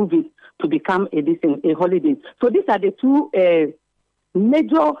approve it to become a holiday. So these are the two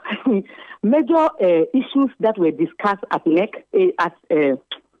major issues that were discussed at NEC at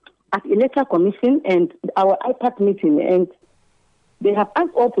Electoral Commission and our IPAC meeting, and they have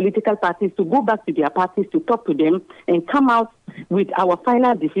asked all political parties to go back to their parties to talk to them and come out with our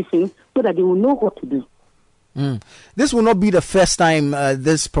final decision so that they will know what to do. This will not be the first time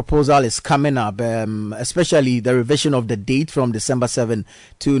this proposal is coming up, especially the revision of the date from December 7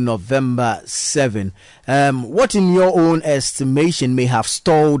 to November 7. What, in your own estimation, may have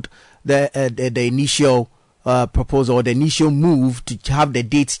stalled the initial proposal or the initial move to have the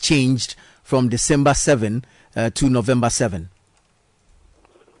dates changed from December 7 to November 7?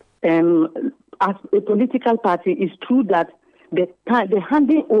 As a political party, it's true that the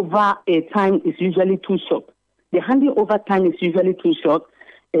handing over a time is usually too short. The handing over time is usually too short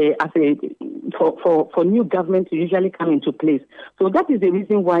for new government to usually come into place. So that is the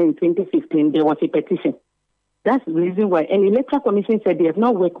reason why in 2015 there was a petition. That's the reason why. And the Electoral Commission said they have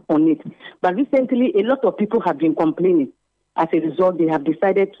not worked on it. But recently, a lot of people have been complaining. As a result, they have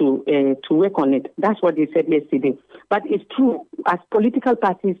decided to work on it. That's what they said yesterday. But it's true, as political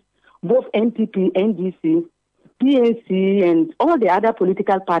parties, both NPP, NDC, PNC, and all the other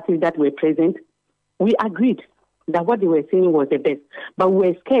political parties that were present, we agreed that what they were saying was the best. But we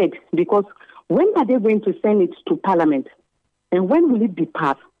were scared because when are they going to send it to Parliament? And when will it be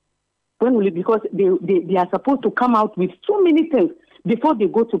passed? When will it? Because they are supposed to come out with so many things before they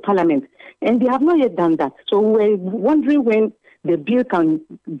go to Parliament. And they have not yet done that. So we're wondering when the bill can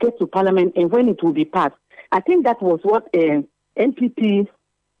get to Parliament and when it will be passed. I think that was what NPP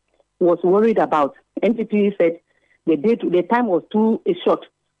was worried about. NPP said the time was too short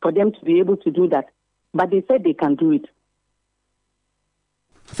for them to be able to do that. But they said they can do it.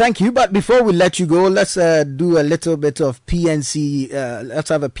 Thank you. But before we let you go, let's do a little bit of PNC. Let's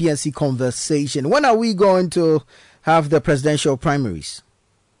have a PNC conversation. When are we going to have the presidential primaries?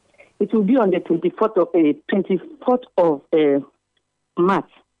 It will be on the 24th of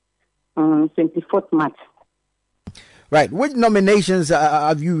March. 24th March. Right. Which nominations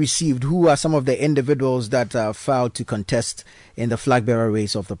have you received? Who are some of the individuals that filed to contest in the flag bearer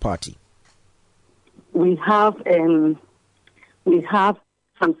race of the party? We have Samson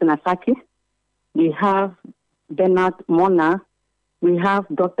Asaki, we have Bernard Mona, we have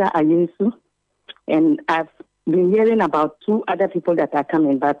Dr. Ayensu, and I've been hearing about two other people that are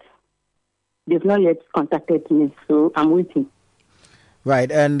coming, but they've not yet contacted me, so I'm waiting.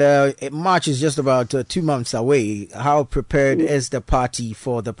 Right, and March is just about 2 months away. How prepared is the party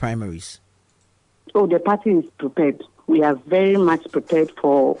for the primaries? Oh, the party is prepared. We are very much prepared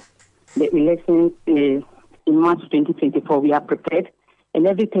for the elections in March 2024. We are prepared and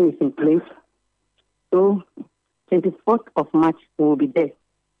everything is in place. So 24th of March we will be there.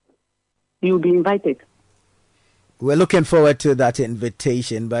 You will be invited. We're looking forward to that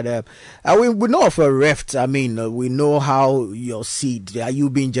invitation, but we know of a rift. I mean, we know how your seat, you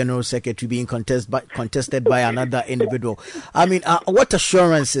being general secretary, being contested by another individual. I mean, what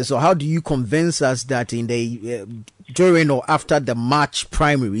assurances or how do you convince us that in the during or after the March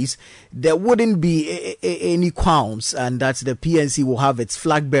primaries, there wouldn't be any qualms and that the PNC will have its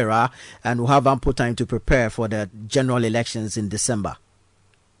flag bearer and will have ample time to prepare for the general elections in December?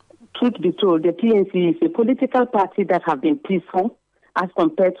 Truth be told, the PNC is a political party that have been peaceful as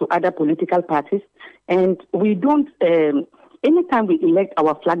compared to other political parties. And we don't, anytime we elect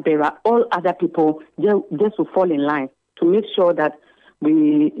our flag bearer, all other people just will fall in line to make sure that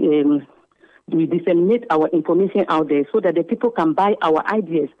we disseminate our information out there so that the people can buy our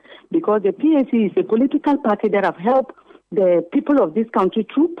ideas. Because the PNC is a political party that have helped the people of this country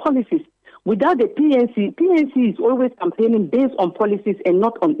through policies. Without the PNC is always campaigning based on policies and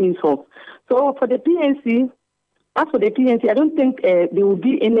not on insults. So for the PNC, I don't think there will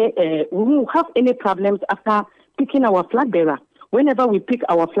be any, we won't have any problems after picking our flag bearer. Whenever we pick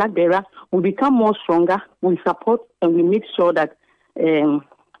our flag bearer, we become more stronger, we support, and we make sure that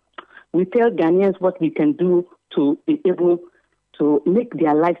we tell Ghanaians what we can do to be able to make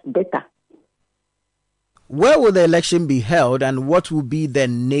their lives better. Where will the election be held and what will be the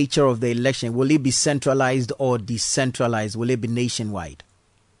nature of the election? Will it be centralized or decentralized? Will it be nationwide?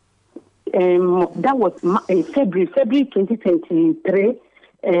 That was February 2023.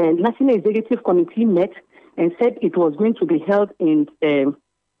 National Executive Committee met and said it was going to be held in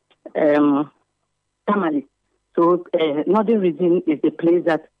Tamale. So So Northern Region is the place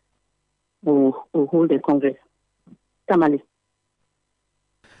that will hold the Congress. Tamale.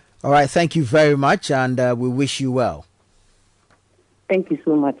 All right, thank you very much, and we wish you well. Thank you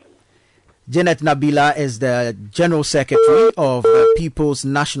so much. Janet Nabila is the General Secretary of the People's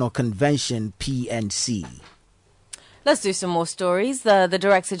National Convention, PNC. Let's do some more stories. The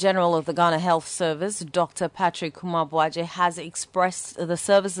Director General of the Ghana Health Service, Dr. Patrick Kumabwaje, has expressed the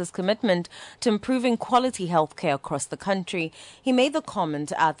service's commitment to improving quality healthcare across the country. He made the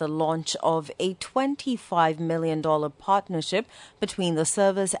comment at the launch of a $25 million partnership between the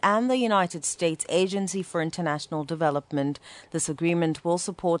service and the United States Agency for International Development. This agreement will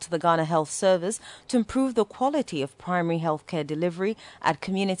support the Ghana Health Service to improve the quality of primary healthcare delivery at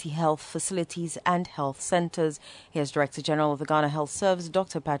community health facilities and health centers. Here's Director General of the Ghana Health Service,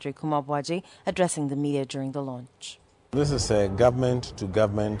 Dr. Patrick Kumabwaje, addressing the media during the launch. This is a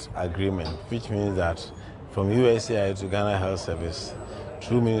government-to-government agreement, which means that from USAID to Ghana Health Service,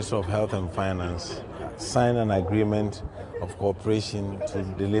 through Ministry of Health and Finance, sign an agreement of cooperation to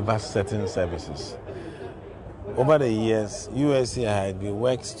deliver certain services. Over the years, USAID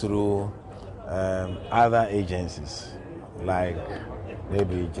works through other agencies like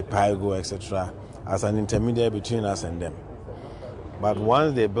maybe JPIGO, etc., as an intermediary between us and them. But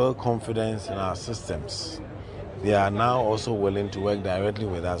once they build confidence in our systems, they are now also willing to work directly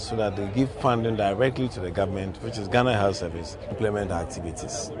with us so that they give funding directly to the government, which is Ghana Health Service, to implement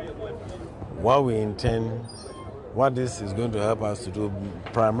activities. What this is going to help us to do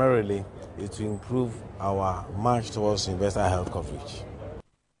primarily is to improve our march towards universal health coverage.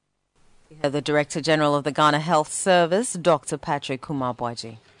 The Director General of the Ghana Health Service, Dr. Patrick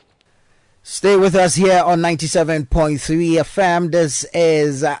Kumabwaje. Stay with us here on 97.3 FM. This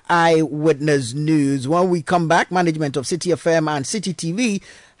is Eyewitness News. When we come back, management of City FM and City TV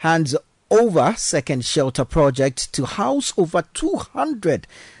hands over second shelter project to house over 200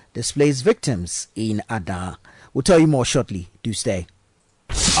 displaced victims in Ada. We'll tell you more shortly. Do stay.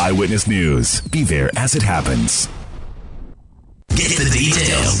 Eyewitness News. Be there as it happens. Get the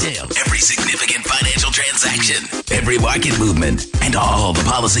details. Every significant financial transaction, every market movement, and all the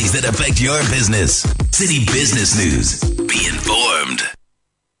policies that affect your business. City Business News. Be informed.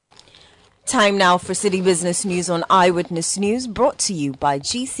 Time now for City Business News on Eyewitness News, brought to you by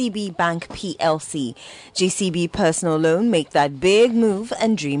GCB Bank PLC. GCB Personal Loan, make that big move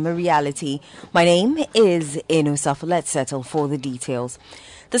and dream a reality. My name is Enosafa. Let's settle for the details.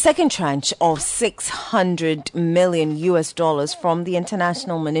 The second tranche of $600 million from the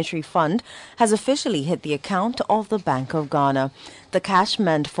International Monetary Fund has officially hit the account of the Bank of Ghana. The cash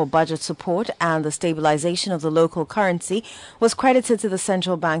meant for budget support and the stabilization of the local currency was credited to the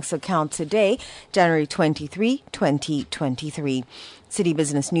central bank's account today, January 23, 2023. City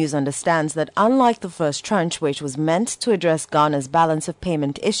Business News understands that unlike the first tranche, which was meant to address Ghana's balance of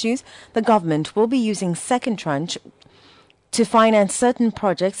payment issues, the government will be using second tranche to finance certain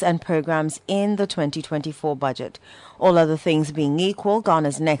projects and programs in the 2024 budget. All other things being equal,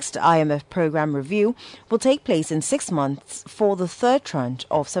 Ghana's next IMF program review will take place in 6 months for the third tranche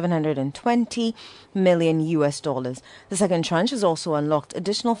of $720 million. The second tranche has also unlocked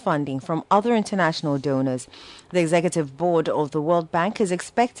additional funding from other international donors. The executive board of the World Bank is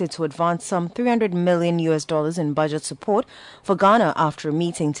expected to advance some $300 million in budget support for Ghana after a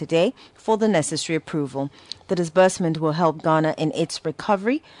meeting today for the necessary approval. The disbursement will help Ghana in its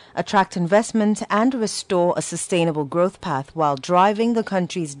recovery, attract investment, and restore a sustainable growth path while driving the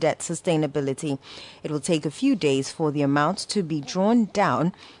country's debt sustainability. It will take a few days for the amount to be drawn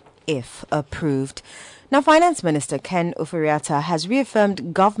down if approved. Now, Finance Minister Ken Ofori-Atta has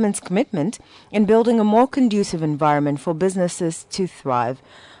reaffirmed government's commitment in building a more conducive environment for businesses to thrive.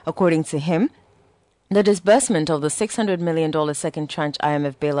 According to him, the disbursement of the $600 million second tranche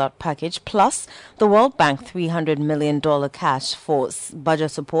IMF bailout package plus the World Bank $300 million cash for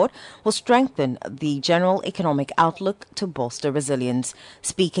budget support will strengthen the general economic outlook to bolster resilience.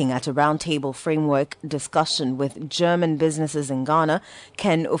 Speaking at a roundtable framework discussion with German businesses in Ghana,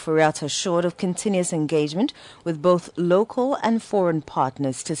 Ken Ofori-Atta assured of continuous engagement with both local and foreign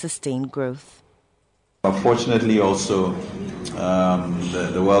partners to sustain growth. Unfortunately, also,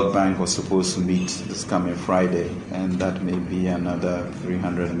 the World Bank was supposed to meet this coming Friday, and that may be another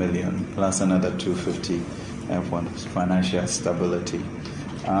 300 million plus another 250 for financial stability.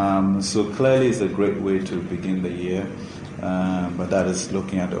 So clearly, it's a great way to begin the year, but that is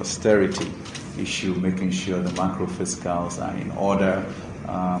looking at the austerity issue, making sure the macro fiscals are in order,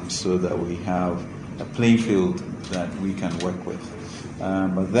 so that we have a playing field that we can work with.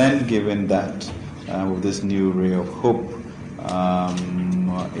 But then, given that, with this new ray of hope,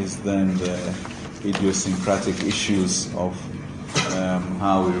 is then idiosyncratic issues of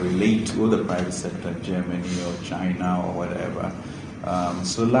how we relate to the private sector, Germany or China or whatever.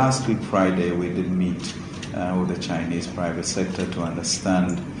 So last week, Friday, we did meet with the Chinese private sector to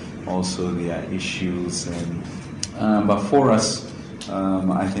understand also their issues. But for us,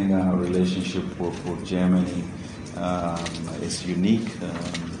 I think our relationship with Germany is unique. The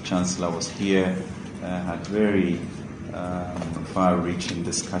Chancellor was here, had very far-reaching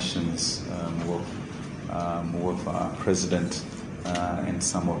discussions with our President and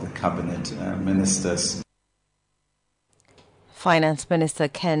some of the cabinet ministers. Finance Minister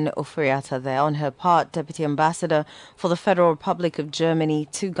Ken Ofori-Atta there. On her part, Deputy Ambassador for the Federal Republic of Germany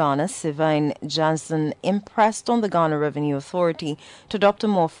to Ghana, Sivine Janssen, impressed on the Ghana Revenue Authority to adopt a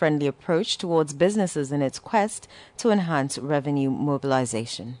more friendly approach towards businesses in its quest to enhance revenue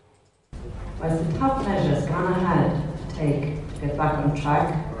mobilization. Whilst the tough measures Ghana had to take to get back on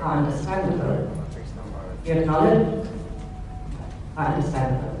track are understandable, we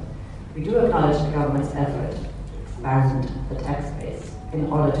do acknowledge the government's effort expand the tax base in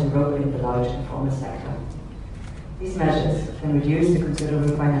order to rope in the large informal sector. These measures can reduce the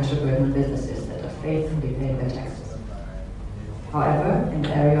considerable financial burden on businesses that are faithfully paying their taxes. However, in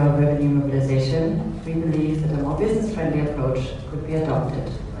the area of revenue mobilization, we believe that a more business-friendly approach could be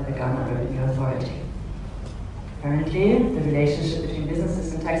adopted by the Ghana Revenue Authority. Currently, the relationship between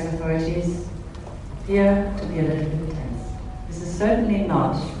businesses and tax authorities appear to be a little bit tense. This is certainly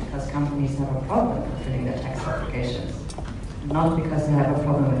not because companies have a problem fulfilling their tax obligations, not because they have a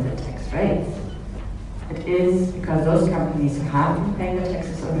problem with the tax rates. It is because those companies who have been paying their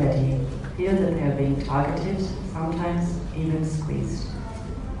taxes already feel that they are being targeted, sometimes even squeezed.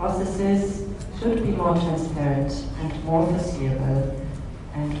 Processes should be more transparent and more foreseeable,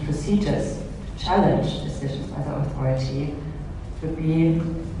 and procedures to challenge decisions by the authority should be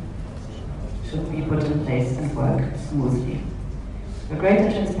put in place and work smoothly. A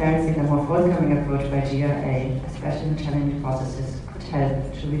greater transparency and a more forthcoming approach by GRA, especially in challenging processes, could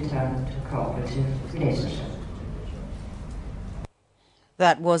help to return to a cooperative relationship.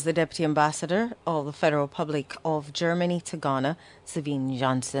 That was the Deputy Ambassador of the Federal Republic of Germany to Ghana, Sivine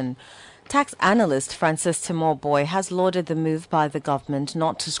Janssen. Tax analyst Francis Timor-Boy has lauded the move by the government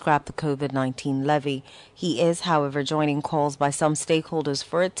not to scrap the COVID-19 levy. He is, however, joining calls by some stakeholders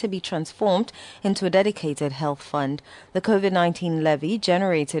for it to be transformed into a dedicated health fund. The COVID-19 levy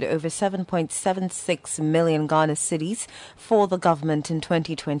generated over 7.76 million Ghana cedis for the government in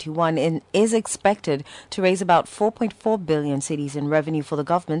 2021 and is expected to raise about 4.4 billion cedis in revenue for the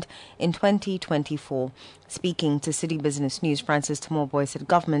government in 2024. Speaking to City Business News, Francis Timor-Boy said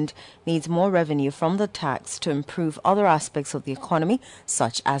government needs more revenue from the tax to improve other aspects of the economy,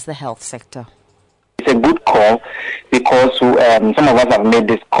 such as the health sector. It's a good call because some of us have made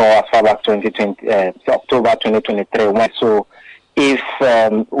this call as far as October 2023. So if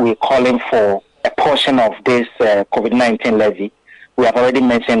we're calling for a portion of this COVID-19 levy, we have already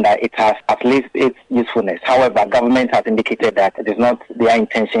mentioned that it has at least its usefulness. However, government has indicated that it is not their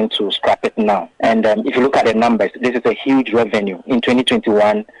intention to scrap it now. And if you look at the numbers, this is a huge revenue. In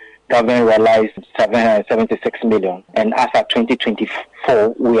 2021, government realized 776 million. And as of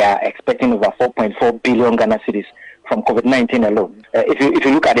 2024, we are expecting over 4.4 billion Ghana cedis from COVID-19 alone. If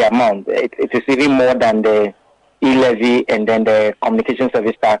you look at the amount, it is even more than the e-levy and then the communication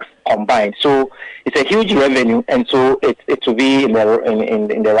service tax combined. So it's a huge revenue, and so it will be in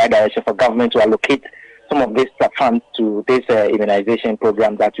the right direction for government to allocate some of this funds to this immunization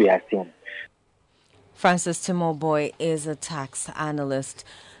program that we are seeing. Francis Timor-Boy is a tax analyst.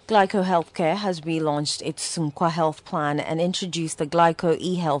 Glyco Healthcare has relaunched its Sunkwa Health Plan and introduced the Glyco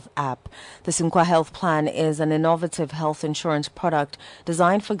eHealth app. The Sunkwa Health Plan is an innovative health insurance product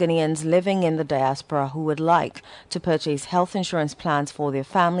designed for Ghanaians living in the diaspora who would like to purchase health insurance plans for their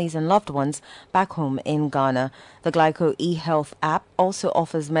families and loved ones back home in Ghana. The Glyco eHealth app also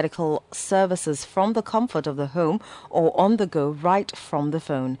offers medical services from the comfort of the home or on the go right from the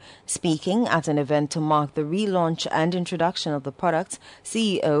phone. Speaking at an event to mark the relaunch and introduction of the products,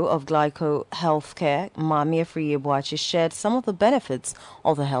 CEO of Glyco Healthcare, Mami Afriye-Boachi, shared some of the benefits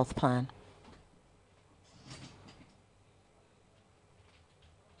of the health plan.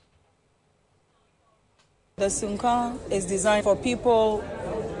 The Sunkwa is designed for people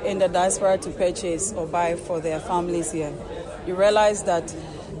in the diaspora to purchase or buy for their families here. You realize that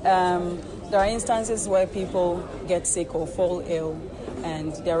there are instances where people get sick or fall ill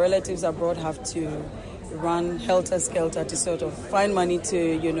and their relatives abroad have to run helter-skelter to sort of find money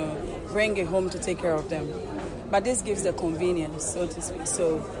to, bring it home to take care of them. But this gives the convenience, so to speak.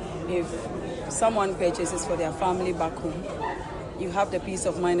 So if someone purchases for their family back home, you have the peace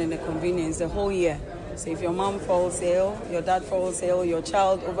of mind and the convenience the whole year. So if your mom falls ill, your dad falls ill, your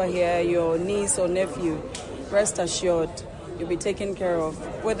child over here, your niece or nephew, rest assured you'll be taken care of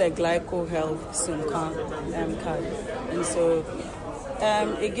with a Glyco Health SIM card. And so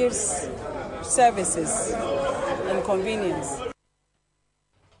it gives services and convenience.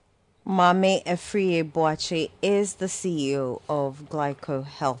 Mame Efrie Boache is the CEO of Glyco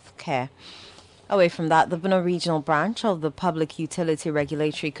Healthcare. Away from that, the Bono Regional Branch of the Public Utility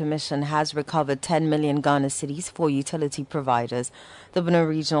Regulatory Commission has recovered 10 million Ghana cedis for utility providers. The Bono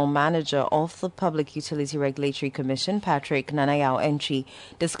Regional Manager of the Public Utility Regulatory Commission, Patrick Nanayao Entry,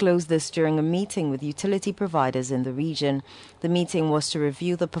 disclosed this during a meeting with utility providers in the region. The meeting was to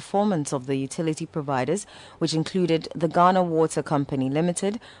review the performance of the utility providers, which included the Ghana Water Company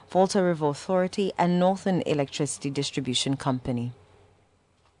Limited, Volta River Authority, and Northern Electricity Distribution Company.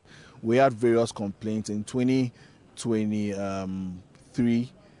 We had various complaints in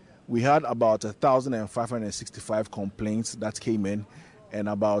 2023. We had about 1,565 complaints that came in, and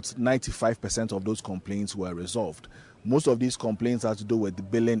about 95% of those complaints were resolved. Most of these complaints had to do with the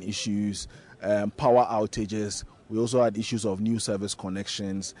billing issues, power outages. We also had issues of new service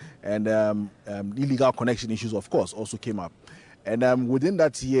connections, and illegal connection issues, of course, also came up. And within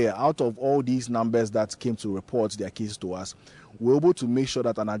that year, out of all these numbers that came to report their cases to us, we were able to make sure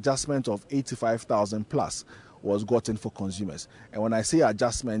that an adjustment of 85,000 plus was gotten for consumers. And when I say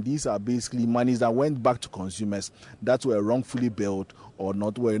adjustment, these are basically monies that went back to consumers that were wrongfully billed or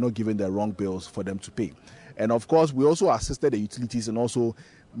were not given the wrong bills for them to pay. And of course, we also assisted the utilities in also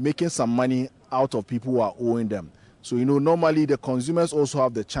making some money out of people who are owing them. So, normally the consumers also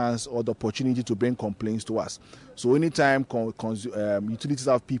have the chance or the opportunity to bring complaints to us. So anytime utilities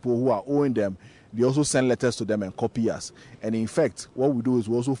have people who are owing them, they also send letters to them and copy us. And in fact, what we do is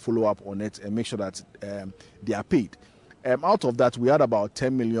we also follow up on it and make sure that they are paid. Out of that, we had about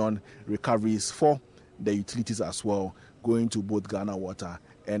 10 million recoveries for the utilities as well, going to both Ghana Water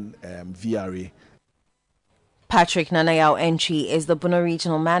and VRA. Patrick Nanayao Entry is the Bono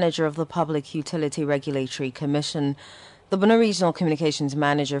Regional Manager of the Public Utility Regulatory Commission. The Bono Regional Communications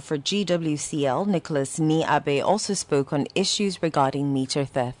Manager for GWCL, Nicholas Ni Abe, also spoke on issues regarding meter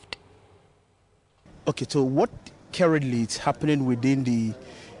theft. Okay, so what currently is happening within the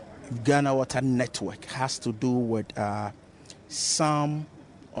Ghana Water network has to do with some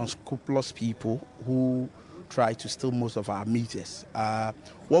unscrupulous people who try to steal most of our meters.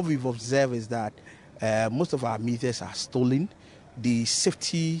 What we've observed is that most of our meters are stolen. The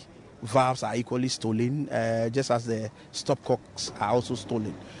safety valves are equally stolen, just as the stopcocks are also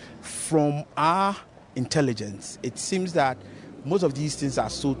stolen. From our intelligence, it seems that most of these things are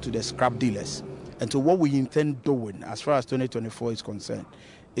sold to the scrap dealers. And so what we intend doing, as far as 2024 is concerned,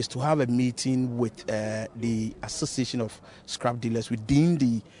 is to have a meeting with the Association of Scrap Dealers within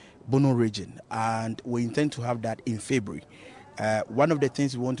the Bono region. And we intend to have that in February. One of the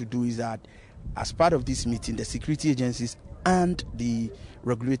things we want to do is that as part of this meeting, the security agencies and the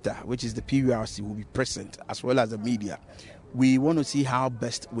regulator, which is the PURC, will be present, as well as the media. We want to see how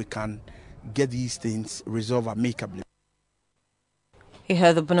best we can get these things resolved amicably. You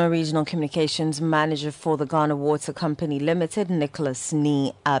heard the Bono Regional Communications Manager for the Ghana Water Company Limited, Nicholas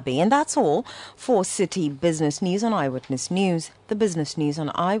Ni Abe. And that's all for City Business News on Eyewitness News. The business news on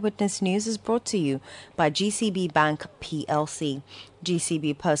Eyewitness News is brought to you by GCB Bank PLC.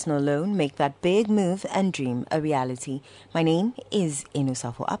 GCB Personal Loan, make that big move and dream a reality. My name is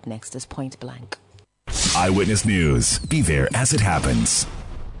Inusafo. Up next is Point Blank. Eyewitness News. Be there as it happens.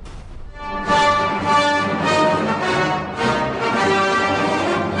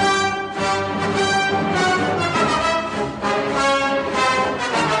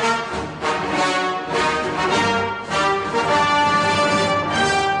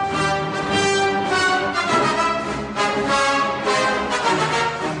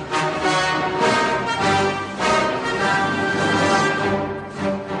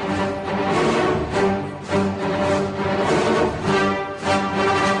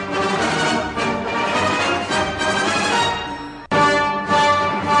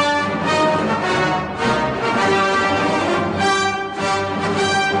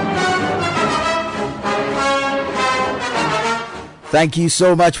 Thank you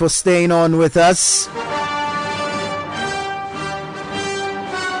so much for staying on with us.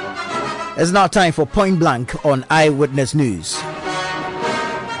 It's now time for Point Blank on Eyewitness News.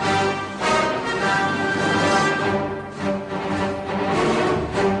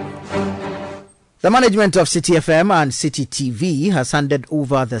 The management of City FM and City TV has handed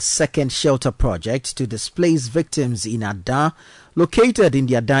over the second shelter project to displaced victims in Ada, located in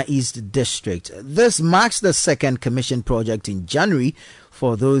the Adan East District. This marks the second commission project in January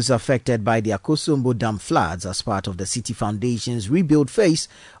for those affected by the Akosombo Dam floods as part of the City Foundation's rebuild phase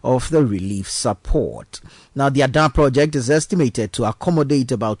of the relief support. Now, the Adan project is estimated to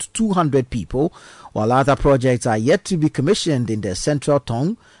accommodate about 200 people, while other projects are yet to be commissioned in the Central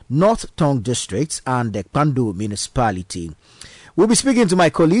Tong, North Tong districts and the Kpando municipality. We'll be speaking to my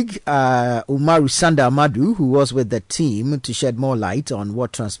colleague, Umaru Sanda Amadu, who was with the team to shed more light on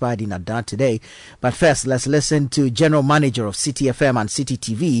what transpired in Adan today. But first, let's listen to General Manager of City FM and City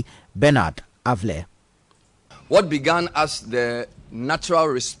TV, Bernard Avle. What began as the natural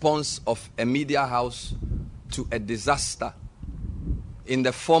response of a media house to a disaster in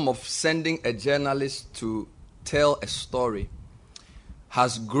the form of sending a journalist to tell a story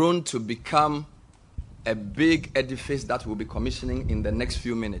has grown to become a big edifice that we'll be commissioning in the next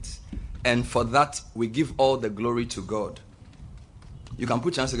few minutes. And for that, we give all the glory to God. You can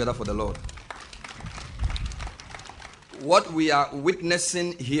put your hands together for the Lord. What we are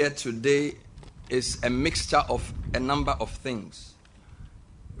witnessing here today is a mixture of a number of things.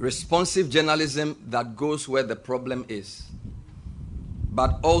 Responsive journalism that goes where the problem is,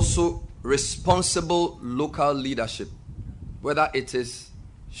 but also responsible local leadership, whether it is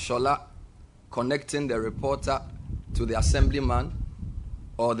Shola connecting the reporter to the assemblyman,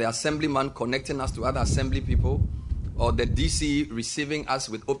 or the assemblyman connecting us to other assembly people, or the DC receiving us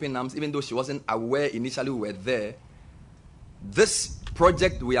with open arms, even though she wasn't aware initially we were there. This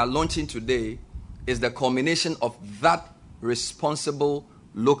project we are launching today is the culmination of that responsible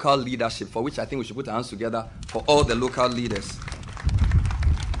local leadership, for which I think we should put our hands together for all the local leaders.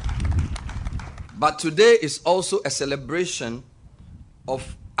 But today is also a celebration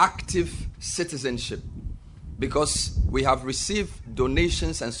of active citizenship, because we have received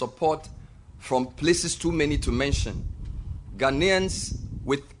donations and support from places too many to mention. Ghanaians,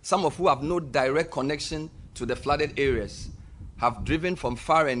 with some of who have no direct connection to the flooded areas, have driven from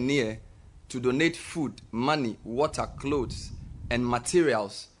far and near to donate food, money, water, clothes, and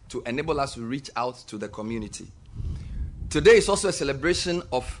materials to enable us to reach out to the community. Today is also a celebration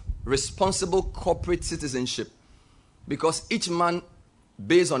of responsible corporate citizenship, because each man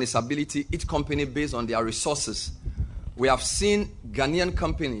based on his ability, each company based on their resources. We have seen Ghanaian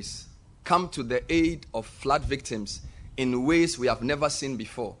companies come to the aid of flood victims in ways we have never seen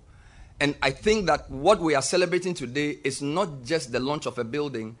before. And I think that what we are celebrating today is not just the launch of a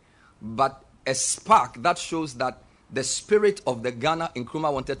building, but a spark that shows that the spirit of the Ghana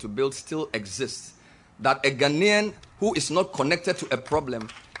Nkrumah wanted to build still exists. That a Ghanaian who is not connected to a problem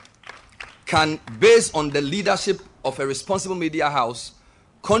can, based on the leadership of a responsible media house,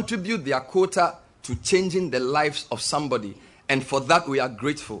 contribute their quota to changing the lives of somebody. And for that, we are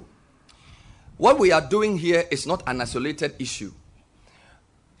grateful. What we are doing here is not an isolated issue.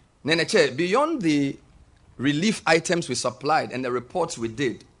 Neneche, beyond the relief items we supplied and the reports we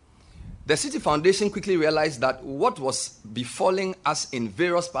did, the City Foundation quickly realized that what was befalling us in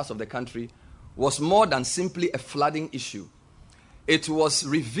various parts of the country was more than simply a flooding issue. It was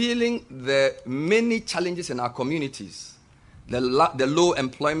revealing the many challenges in our communities. The low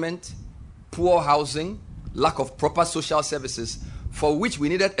employment, poor housing, lack of proper social services, for which we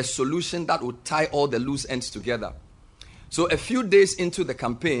needed a solution that would tie all the loose ends together. So a few days into the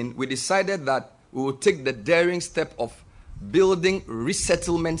campaign, we decided that we would take the daring step of building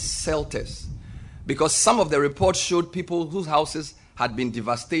resettlement shelters, because some of the reports showed people whose houses had been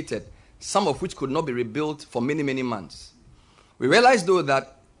devastated, some of which could not be rebuilt for many, many months. We realized, though,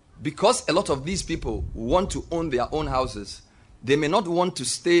 that because a lot of these people want to own their own houses, they may not want to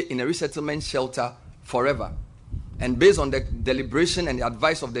stay in a resettlement shelter forever. And based on the deliberation and the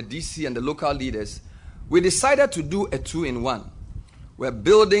advice of the DC and the local leaders, we decided to do a 2-in-1. We're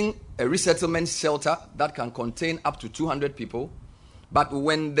building a resettlement shelter that can contain up to 200 people. But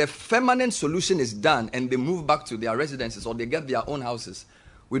when the permanent solution is done and they move back to their residences or they get their own houses,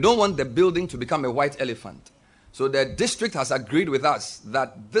 we don't want the building to become a white elephant. So the district has agreed with us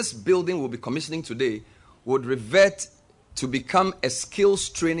that this building we'll be commissioning today would revert to become a skills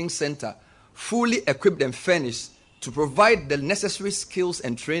training center, fully equipped and furnished to provide the necessary skills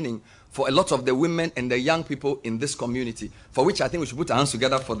and training for a lot of the women and the young people in this community, for which I think we should put our hands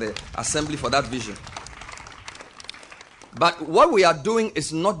together for the assembly for that vision. But what we are doing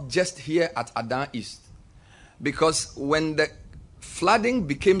is not just here at Adan East, because when the flooding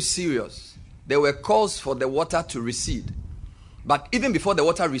became serious, there were calls for the water to recede. But even before the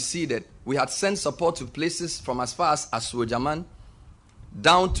water receded, we had sent support to places from as far as Asuojaman,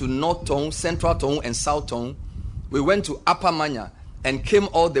 down to North Tong, Central Tong, and South Tong. We went to Upper Manya and came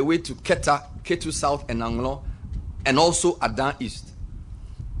all the way to Keta, Ketu South, and Anglong, and also Adan East.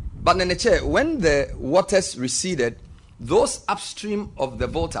 But Neneche, when the waters receded, those upstream of the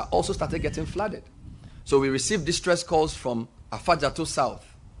Volta also started getting flooded. So we received distress calls from Afajato South,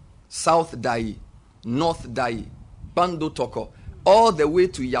 South Dai, North Dai, Bando Toko, all the way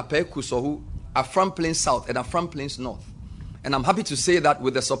to Yape Kusohu, Afram Plains South and Afram Plains North. And I'm happy to say that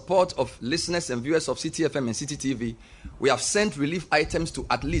with the support of listeners and viewers of CTFM and CTTV, we have sent relief items to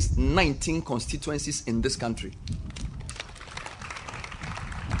at least 19 constituencies in this country.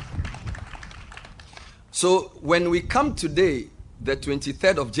 So when we come today, the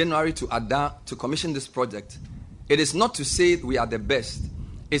 23rd of January to Adan to commission this project, it is not to say we are the best.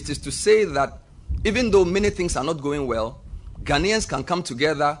 It is to say that even though many things are not going well, Ghanaians can come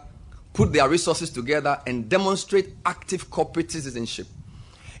together, put their resources together, and demonstrate active corporate citizenship.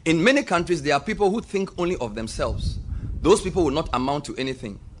 In many countries, there are people who think only of themselves. Those people will not amount to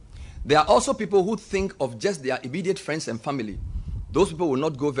anything. There are also people who think of just their immediate friends and family. Those people will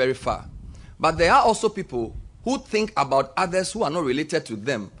not go very far. But there are also people who think about others who are not related to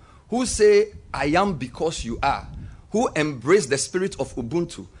them, who say, I am because you are, who embrace the spirit of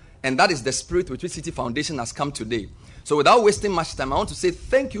Ubuntu. And that is the spirit with which City Foundation has come today. So without wasting much time, I want to say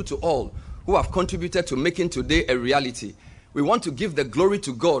thank you to all who have contributed to making today a reality. We want to give the glory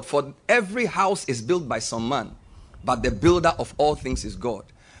to God, for every house is built by some man, but the builder of all things is God.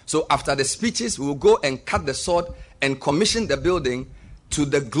 So after the speeches, we will go and cut the sword and commission the building to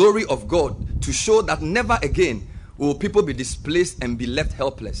the glory of God, to show that never again will people be displaced and be left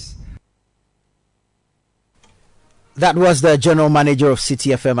helpless. That was the General Manager of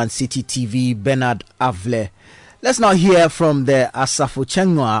City FM and City TV, Bernard Avle. Let's now hear from the Asafo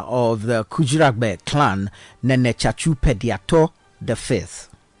Chengwa of the Kujiragbe clan, Nene Chachu Pediato V.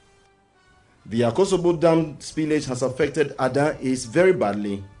 The Akosobo Dam spillage has affected Adan East very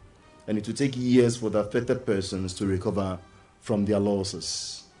badly, and it will take years for the affected persons to recover from their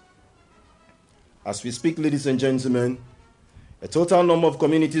losses. As we speak, ladies and gentlemen, a total number of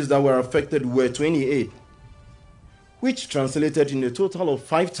communities that were affected were 28, which translated in a total of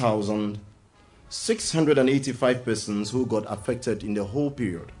 5,685 persons who got affected in the whole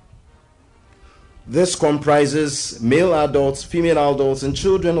period. This comprises male adults, female adults, and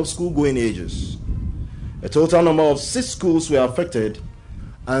children of school-going ages. A total number of 6 schools were affected,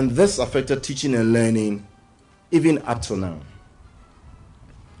 and this affected teaching and learning even up to now.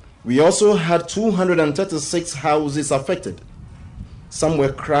 We also had 236 houses affected. Some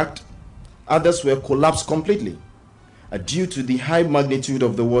were cracked, others were collapsed completely, due to the high magnitude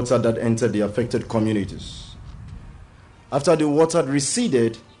of the water that entered the affected communities. After the water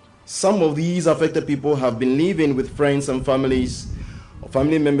receded, some of these affected people have been living with friends and families or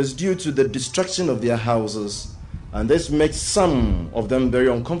family members due to the destruction of their houses, and this makes some of them very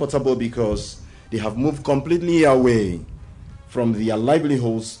uncomfortable because they have moved completely away from their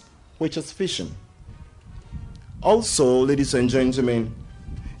livelihoods, which is fishing. Also, ladies and gentlemen,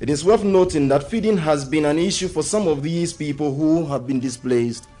 it is worth noting that feeding has been an issue for some of these people who have been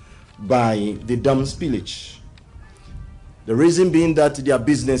displaced by the dam spillage. The reason being that their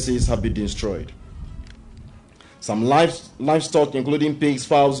businesses have been destroyed. Some livestock, including pigs,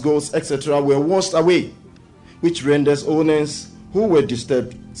 fowls, goats, etc., were washed away, which renders owners who were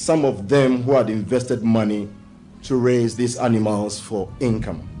disturbed, some of them who had invested money to raise these animals for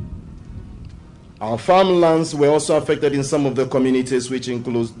income. Our farmlands were also affected in some of the communities, which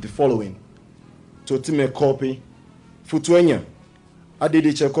includes the following: Totime Kopi, Futuenya,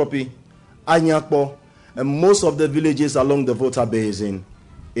 Adediche Kopi, Anyakpo, and most of the villages along the Volta Basin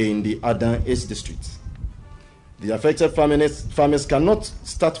in the Adan East district. The affected farmers cannot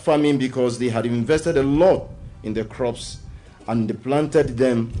start farming because they had invested a lot in the crops and they planted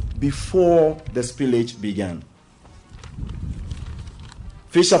them before the spillage began.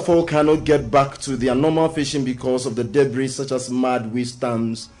 Fisherfolk cannot get back to their normal fishing because of the debris such as mud, weed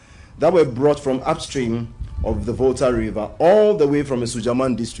stumps that were brought from upstream of the Volta River all the way from the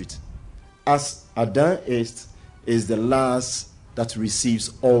Sujaman district, as Adan East is the last that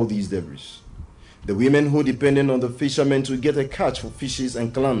receives all these debris. The women who depended on the fishermen to get a catch for fishes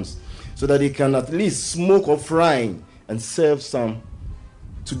and clams so that they can at least smoke or fry and serve some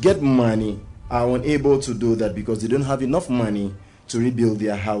to get money are unable to do that because they don't have enough money to rebuild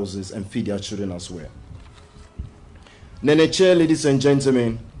their houses and feed their children as well. Neneche, ladies and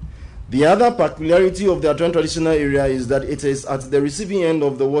gentlemen, the other peculiarity of the Adan traditional area is that it is at the receiving end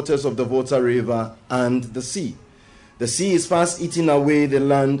of the waters of the Volta River and the sea. The sea is fast eating away the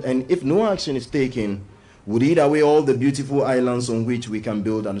land, and if no action is taken, would eat away all the beautiful islands on which we can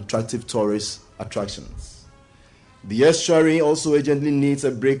build an attractive tourist attractions. The estuary also urgently needs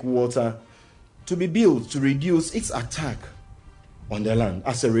a breakwater to be built to reduce its attack on the land.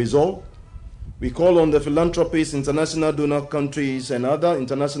 As a result, we call on the philanthropists, international donor countries, and other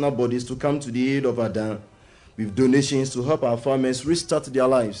international bodies to come to the aid of Adan with donations to help our farmers restart their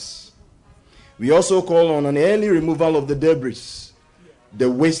lives. We also call on an early removal of the debris,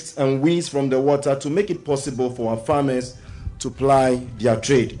 the waste and weeds from the water to make it possible for our farmers to ply their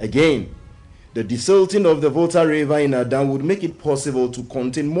trade. Again, the desilting of the Volta River in Adan would make it possible to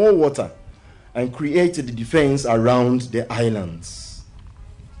contain more water and create the defense around the islands.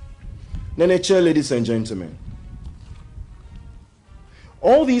 Neneche, ladies and gentlemen,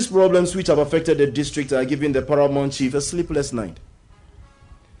 all these problems which have affected the district are giving the Paramount Chief a sleepless night.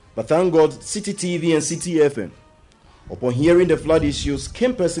 But thank God, City TV and City FM, upon hearing the flood issues,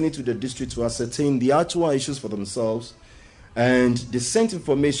 came personally to the district to ascertain the actual issues for themselves, and they sent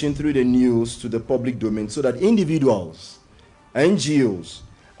information through the news to the public domain so that individuals, NGOs,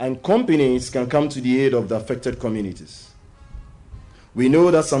 and companies can come to the aid of the affected communities. We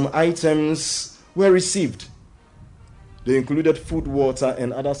know that some items were received. They included food, water,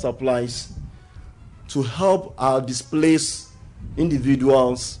 and other supplies to help our displaced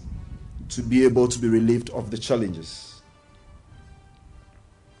individuals to be able to be relieved of the challenges.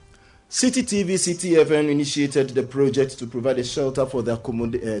 City TV, City FM initiated the project to provide a shelter for the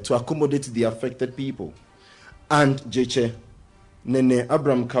to accommodate the affected people. And Jeche Nene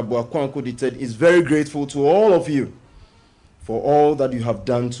Abraham Kabwa Kwanko is very grateful to all of you for all that you have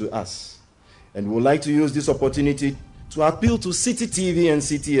done to us. And we would like to use this opportunity to appeal to City TV and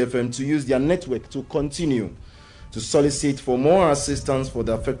City FM to use their network to continue to solicit for more assistance for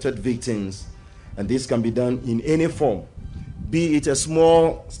the affected victims. And this can be done in any form, be it a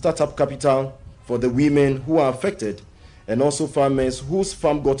small startup capital for the women who are affected and also farmers whose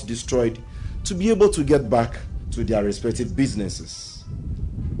farm got destroyed to be able to get back to their respective businesses.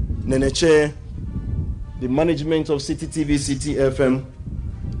 Neneche, the management of City TV, City FM,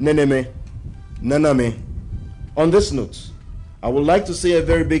 Neneme, Naname. On this note, I would like to say a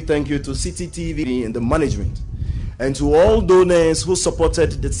very big thank you to City TV and the management, and to all donors who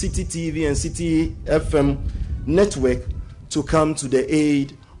supported the City TV and City FM network to come to the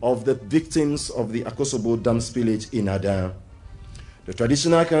aid of the victims of the Akosobo Dam spillage in Adan. The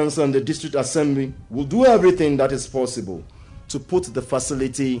Traditional Council and the District Assembly will do everything that is possible to put the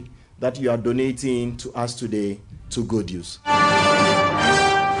facility that you are donating to us today to good use.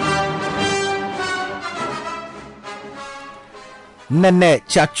 Nene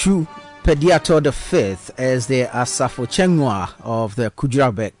Chachu Pediator V is the Asafo Chengwa of the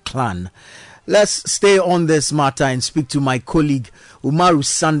Kujirabe clan. Let's stay on this matter and speak to my colleague Umaru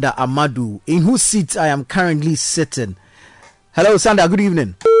Sanda Amadu, in whose seat I am currently sitting. Hello, Sanda, good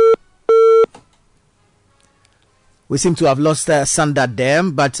evening. We seem to have lost Sanda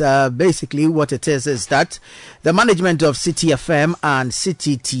Dam, but basically what it is that the management of City FM and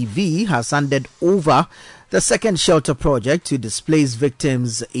City TV has handed over the second shelter project to displaced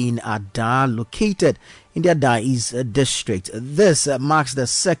victims in Adan, located in the Adan East district. This marks the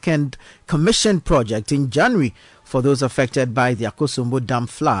second commissioned project in January for those affected by the Akosombo Dam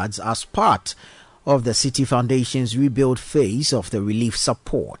floods as part of the City Foundation's rebuild phase of the relief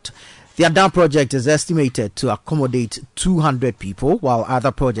support. The Adan project is estimated to accommodate 200 people, while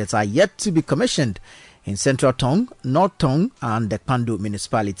other projects are yet to be commissioned in Central Tong, North Tong, and the Pandu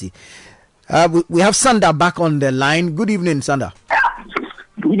municipality. We have Sanda back on the line. Good evening, Sanda.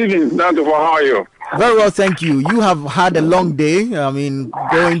 Good evening, Dante. How are you? Very well, thank you. You have had a long day. I mean,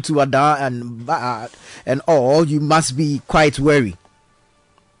 going to Adan and all, you must be quite weary.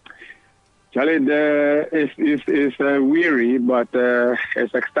 Charlie, it's weary, but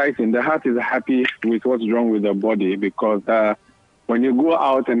it's exciting. The heart is happy with what's wrong with the body, because when you go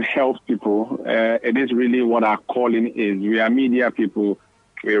out and help people, it is really what our calling is. We are media people.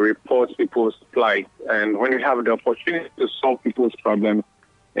 We report people's plight. And when we have the opportunity to solve people's problems,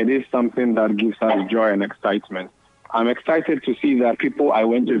 it is something that gives us joy and excitement. I'm excited to see that people I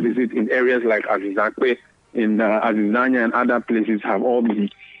went to visit in areas like Azizakwe, in Azizanya and other places have all been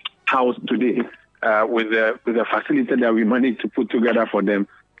housed today with the facility that we managed to put together for them,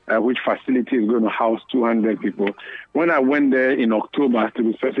 which facility is going to house 200 people. When I went there in October, to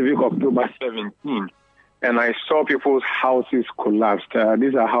be specific, October 17, and I saw people's houses collapsed.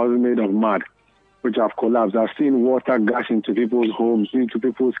 These are houses made of mud, which have collapsed. I've seen water gush into people's homes, into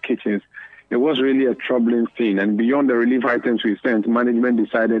people's kitchens. It was really a troubling thing. And beyond the relief items we sent, management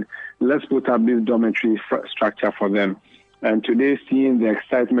decided, let's put up this dormitory structure for them. And today, seeing the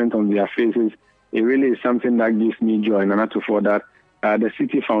excitement on their faces, it really is something that gives me joy. And for that, the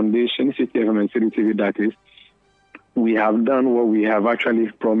City Foundation, City FM and City TV, that is, we have done what we have actually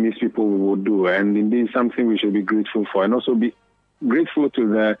promised people we will do, and indeed something we should be grateful for, and also be grateful to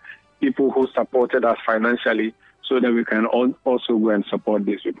the people who supported us financially so that we can also go and support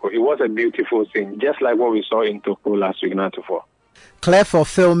these people. It was a beautiful thing, just like what we saw in Toko last week, not before. Clear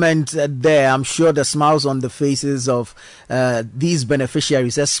fulfillment there. I'm sure the smiles on the faces of these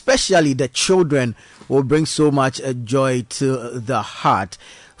beneficiaries, especially the children, will bring so much joy to the heart.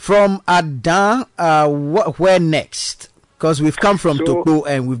 From Adan, where next? Because we've come from Toko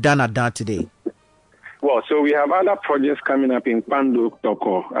and we've done Adan today. Well, so we have other projects coming up in Pando,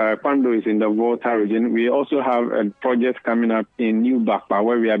 Toko. Pando is in the Volta region. We also have a project coming up in New Bakpa,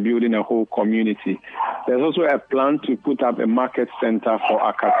 where we are building a whole community. There's also a plan to put up a market center for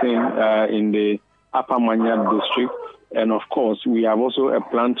Akatin in the Upper Manyad district. And of course, we have also a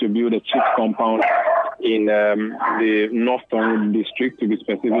plan to build a chief compound in the North Tongu district, to be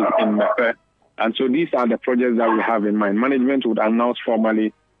specific, in Mepe. And so these are the projects that we have in mind. Management would announce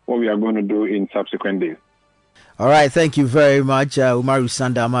formally what we are going to do in subsequent days. All right, thank you very much. Umaru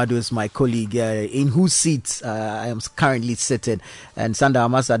Sanda Amadu is my colleague, in whose seat I am currently sitting. And Sanda, I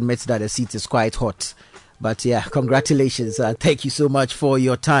must admit that the seat is quite hot. But yeah, congratulations. Thank you so much for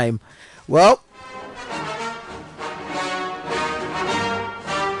your time. Well,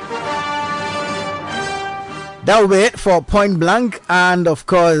 that will be it for Point Blank, and of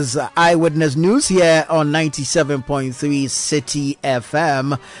course Eyewitness News here on 97.3 City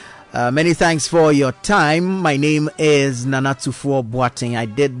FM. Many thanks for your time. My name is Nanatufo Boateng. I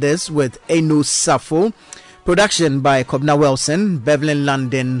did this with Enu Safo. Production by Kobna Wilson, Bevelyn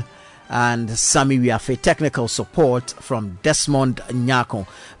London, and Sami Wiafe. Technical support from Desmond Nyako.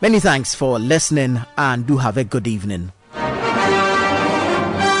 Many thanks for listening, and do have a good evening.